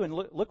preached to you. And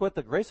look what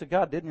the grace of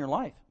God did in your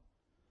life.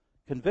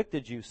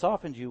 Convicted you,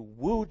 softened you,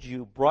 wooed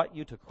you, brought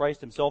you to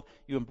Christ Himself.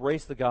 You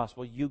embraced the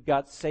gospel. You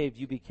got saved.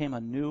 You became a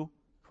new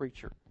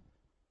creature.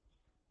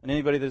 And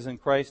anybody that is in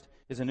Christ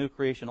is a new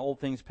creation.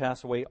 Old things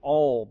pass away.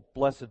 All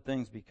blessed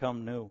things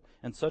become new.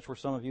 And such were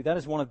some of you. That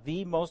is one of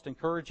the most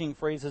encouraging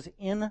phrases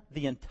in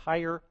the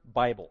entire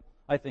Bible,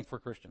 I think, for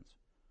Christians.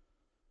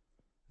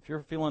 If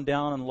you're feeling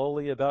down and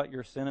lowly about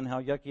your sin and how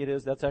yucky it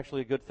is, that's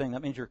actually a good thing.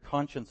 That means your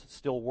conscience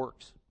still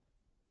works.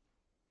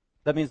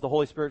 That means the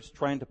Holy Spirit's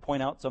trying to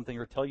point out something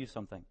or tell you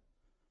something.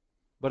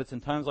 But it's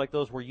in times like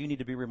those where you need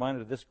to be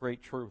reminded of this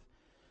great truth.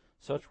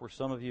 Such were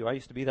some of you. I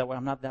used to be that way.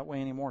 I'm not that way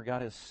anymore.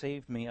 God has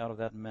saved me out of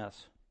that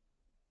mess.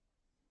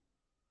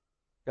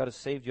 God has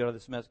saved you out of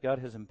this mess. God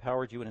has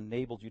empowered you and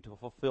enabled you to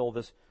fulfill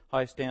this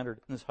high standard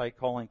and this high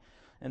calling.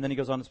 And then he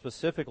goes on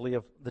specifically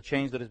of the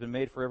change that has been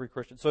made for every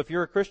Christian. So if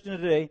you're a Christian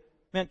today,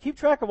 man, keep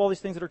track of all these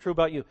things that are true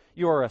about you.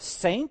 You are a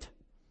saint.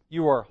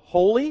 You are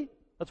holy.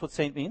 That's what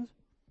saint means.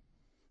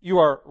 You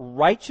are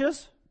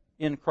righteous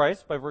in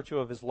Christ by virtue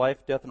of His life,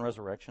 death, and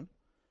resurrection.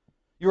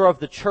 You are of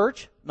the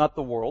church, not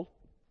the world.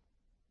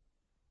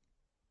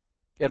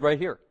 And right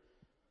here,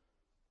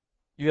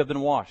 you have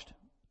been washed.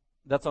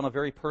 That's on a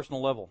very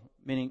personal level,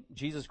 meaning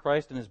Jesus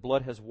Christ and His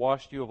blood has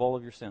washed you of all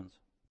of your sins.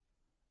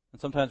 And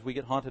sometimes we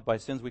get haunted by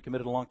sins we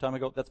committed a long time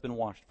ago. That's been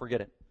washed.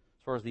 Forget it.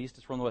 As far as the east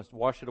is from the west,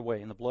 wash it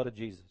away in the blood of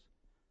Jesus.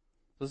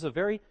 So this is a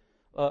very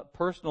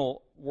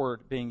personal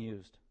word being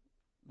used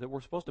that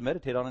we're supposed to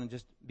meditate on and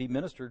just be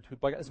ministered to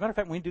by God. As a matter of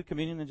fact, when we do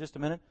communion in just a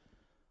minute,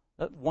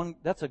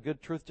 that's a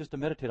good truth just to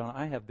meditate on.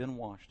 I have been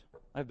washed.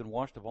 I have been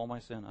washed of all my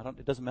sin.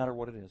 It doesn't matter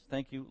what it is.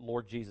 Thank you,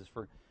 Lord Jesus,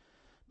 for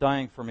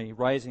dying for me,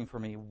 rising for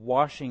me,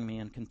 washing me,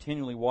 and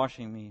continually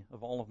washing me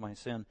of all of my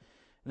sin. And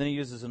then he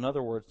uses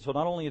another word. So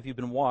not only have you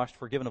been washed,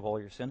 forgiven of all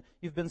your sin,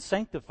 you've been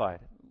sanctified.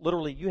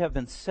 Literally, you have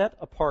been set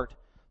apart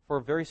for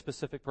a very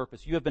specific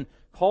purpose. You have been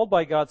called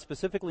by God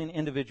specifically and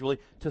individually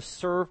to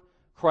serve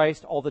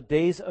Christ all the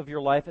days of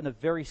your life in a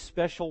very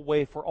special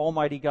way for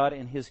Almighty God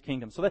and His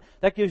kingdom. So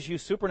that gives you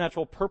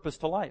supernatural purpose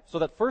to life. So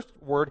that first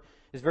word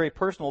is very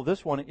personal.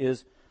 This one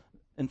is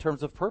in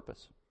terms of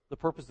purpose. The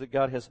purpose that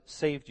God has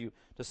saved you,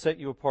 to set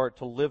you apart,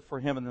 to live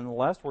for Him. And then the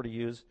last word he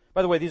used,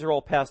 by the way, these are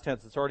all past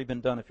tense. It's already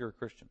been done if you're a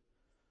Christian.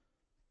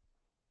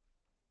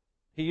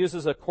 He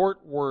uses a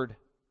court word,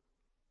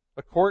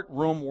 a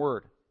courtroom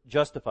word,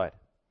 justified.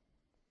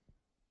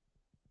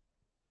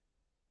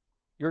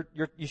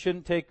 You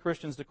shouldn't take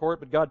Christians to court,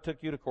 but God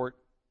took you to court.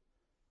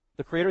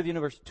 The Creator of the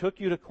universe took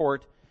you to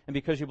court, and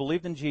because you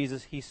believed in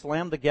Jesus, He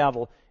slammed the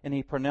gavel and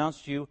He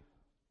pronounced you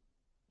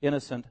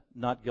innocent,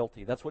 not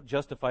guilty. That's what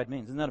justified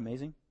means. Isn't that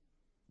amazing?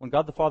 When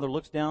God the Father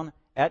looks down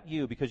at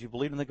you because you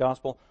believed in the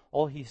gospel,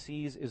 all He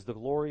sees is the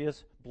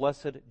glorious,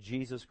 blessed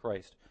Jesus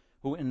Christ,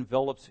 who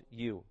envelops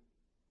you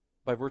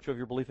by virtue of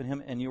your belief in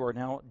Him, and you are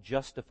now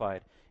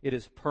justified. It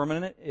is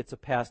permanent. It's a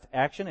past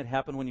action. It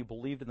happened when you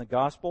believed in the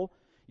gospel.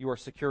 You are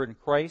secured in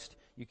Christ.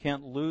 You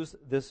can't lose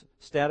this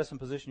status and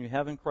position you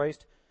have in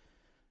Christ.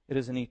 It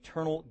is an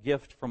eternal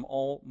gift from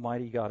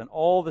Almighty God. And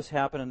all this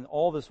happened, and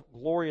all this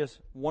glorious,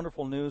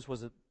 wonderful news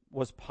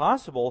was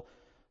possible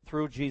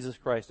through Jesus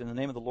Christ, in the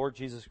name of the Lord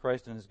Jesus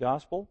Christ and His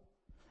gospel.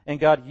 And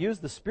God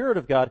used the Spirit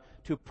of God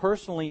to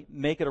personally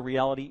make it a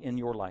reality in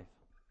your life,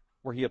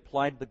 where He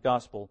applied the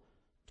gospel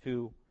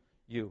to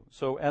you.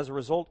 So as a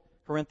result,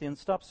 Corinthians,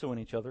 stop suing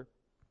each other.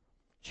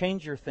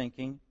 Change your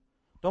thinking.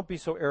 Don't be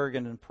so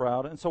arrogant and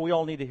proud. And so we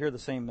all need to hear the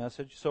same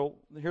message. So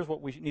here's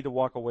what we need to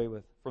walk away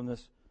with from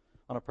this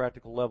on a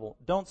practical level.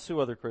 Don't sue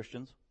other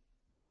Christians.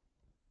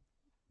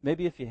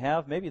 Maybe if you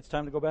have, maybe it's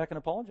time to go back and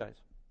apologize.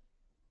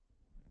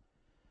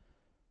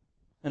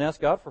 And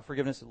ask God for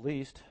forgiveness at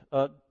least.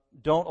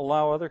 Don't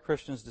allow other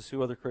Christians to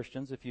sue other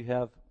Christians if you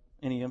have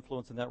any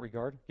influence in that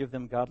regard. Give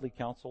them godly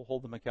counsel.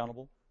 Hold them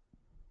accountable.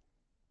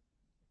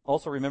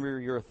 Also remember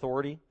your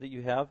authority that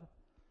you have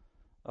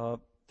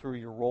through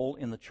your role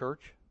in the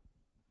church,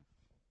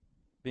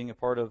 being a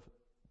part of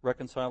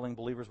reconciling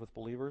believers with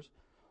believers.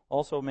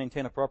 Also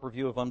maintain a proper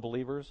view of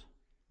unbelievers.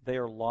 They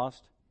are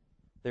lost.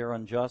 They are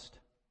unjust.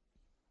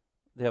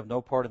 They have no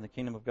part in the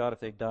kingdom of God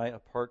if they die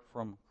apart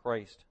from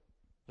Christ.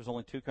 There's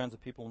only two kinds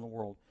of people in the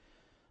world.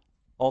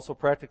 Also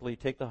practically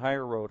take the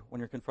higher road when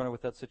you're confronted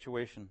with that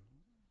situation.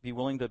 Be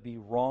willing to be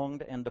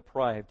wronged and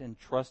deprived and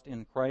trust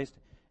in Christ,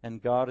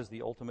 and God is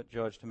the ultimate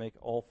judge to make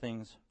all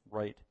things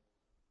right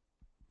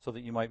so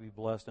that you might be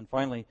blessed. And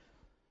finally,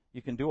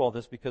 you can do all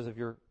this because of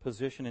your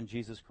position in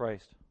Jesus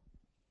Christ.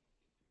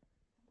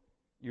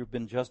 You've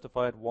been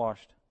justified,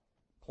 washed,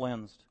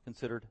 cleansed,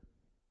 considered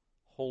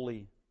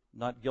holy,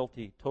 not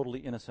guilty,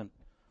 totally innocent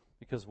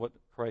because of what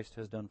Christ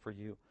has done for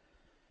you.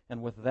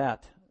 And with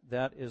that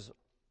is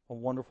a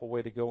wonderful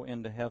way to go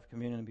in to have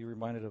communion and be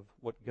reminded of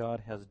what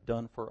God has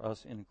done for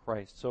us in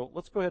Christ. So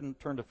let's go ahead and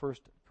turn to 1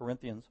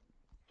 Corinthians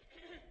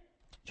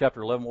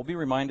chapter 11. We'll be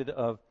reminded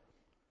of,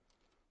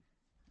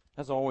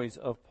 as always,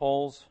 of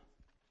Paul's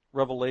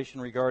revelation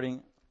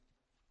regarding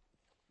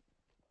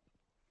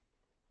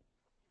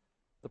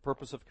the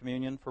purpose of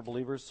communion for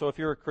believers. So if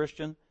you're a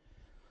Christian,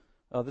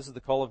 this is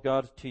the call of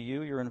God to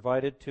you. You're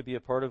invited to be a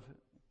part of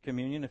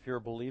communion if you're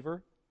a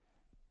believer.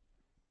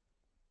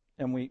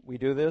 And we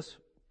do this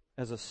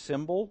as a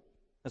symbol,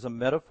 as a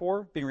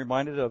metaphor, being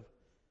reminded of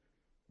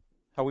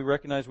how we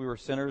recognize we were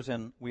sinners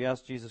and we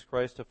ask Jesus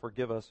Christ to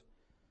forgive us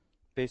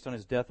based on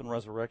His death and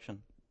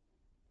resurrection.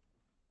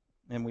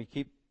 And we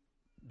keep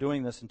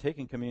doing this and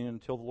taking communion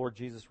until the Lord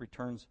Jesus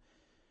returns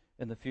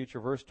in the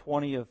future. Verse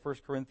 20 of 1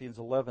 Corinthians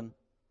 11.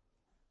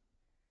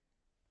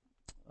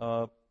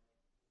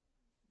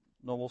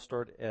 We'll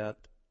start at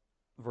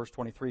verse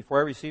 23. For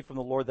I received from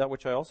the Lord that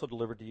which I also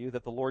delivered to you,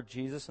 that the Lord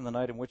Jesus, in the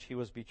night in which He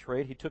was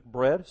betrayed, He took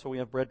bread. So we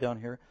have bread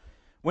down here.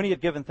 When He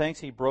had given thanks,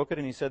 He broke it,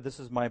 and He said, "This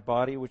is my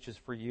body, which is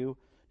for you.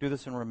 Do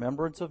this in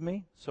remembrance of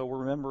me." So we're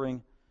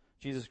remembering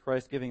Jesus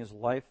Christ giving His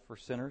life for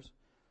sinners.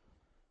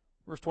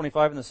 Verse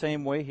 25, in the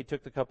same way, He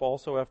took the cup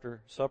also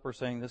after supper,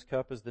 saying, "This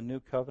cup is the new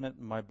covenant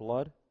in my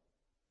blood.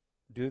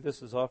 Do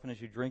this as often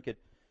as you drink it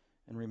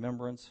in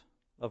remembrance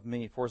of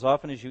me. For as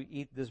often as you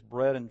eat this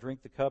bread and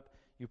drink the cup,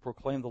 you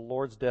proclaim the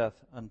Lord's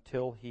death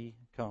until He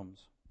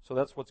comes." So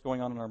that's what's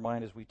going on in our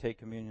mind as we take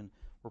communion.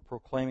 We're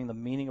proclaiming the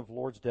meaning of the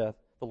Lord's death,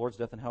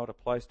 and how it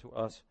applies to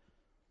us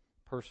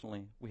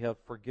personally. We have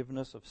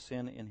forgiveness of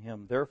sin in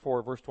Him.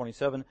 Therefore, verse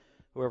 27,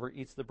 whoever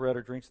eats the bread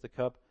or drinks the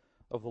cup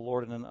of the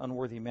Lord in an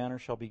unworthy manner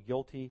shall be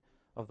guilty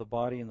of the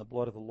body and the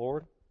blood of the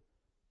Lord.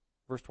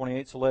 Verse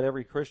 28, so let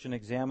every Christian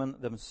examine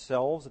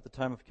themselves at the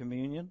time of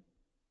communion,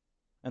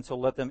 and so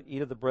let them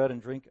eat of the bread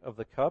and drink of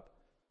the cup.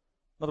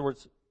 In other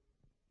words,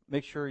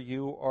 make sure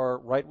you are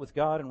right with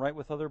God and right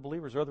with other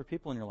believers or other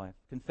people in your life.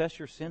 Confess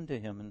your sin to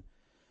Him, and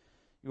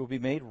you will be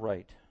made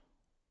right.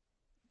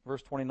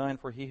 Verse 29,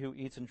 for he who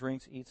eats and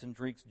drinks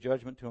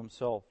judgment to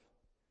himself.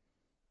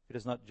 He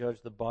does not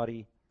judge the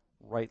body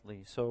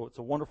rightly. So it's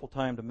a wonderful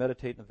time to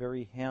meditate in a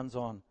very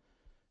hands-on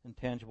and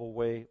tangible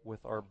way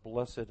with our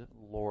blessed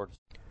Lord.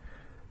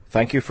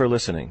 Thank you for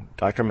listening.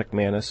 Dr.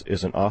 McManus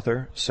is an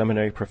author,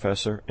 seminary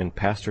professor, and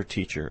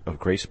pastor-teacher of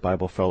Grace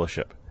Bible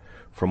Fellowship.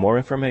 For more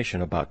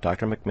information about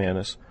Dr.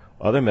 McManus,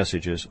 other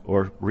messages,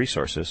 or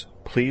resources,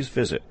 please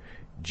visit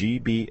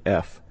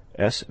gbfsv.org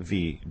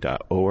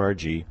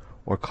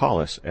or call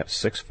us at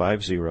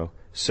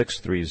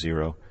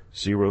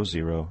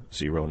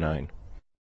 650-630-0009.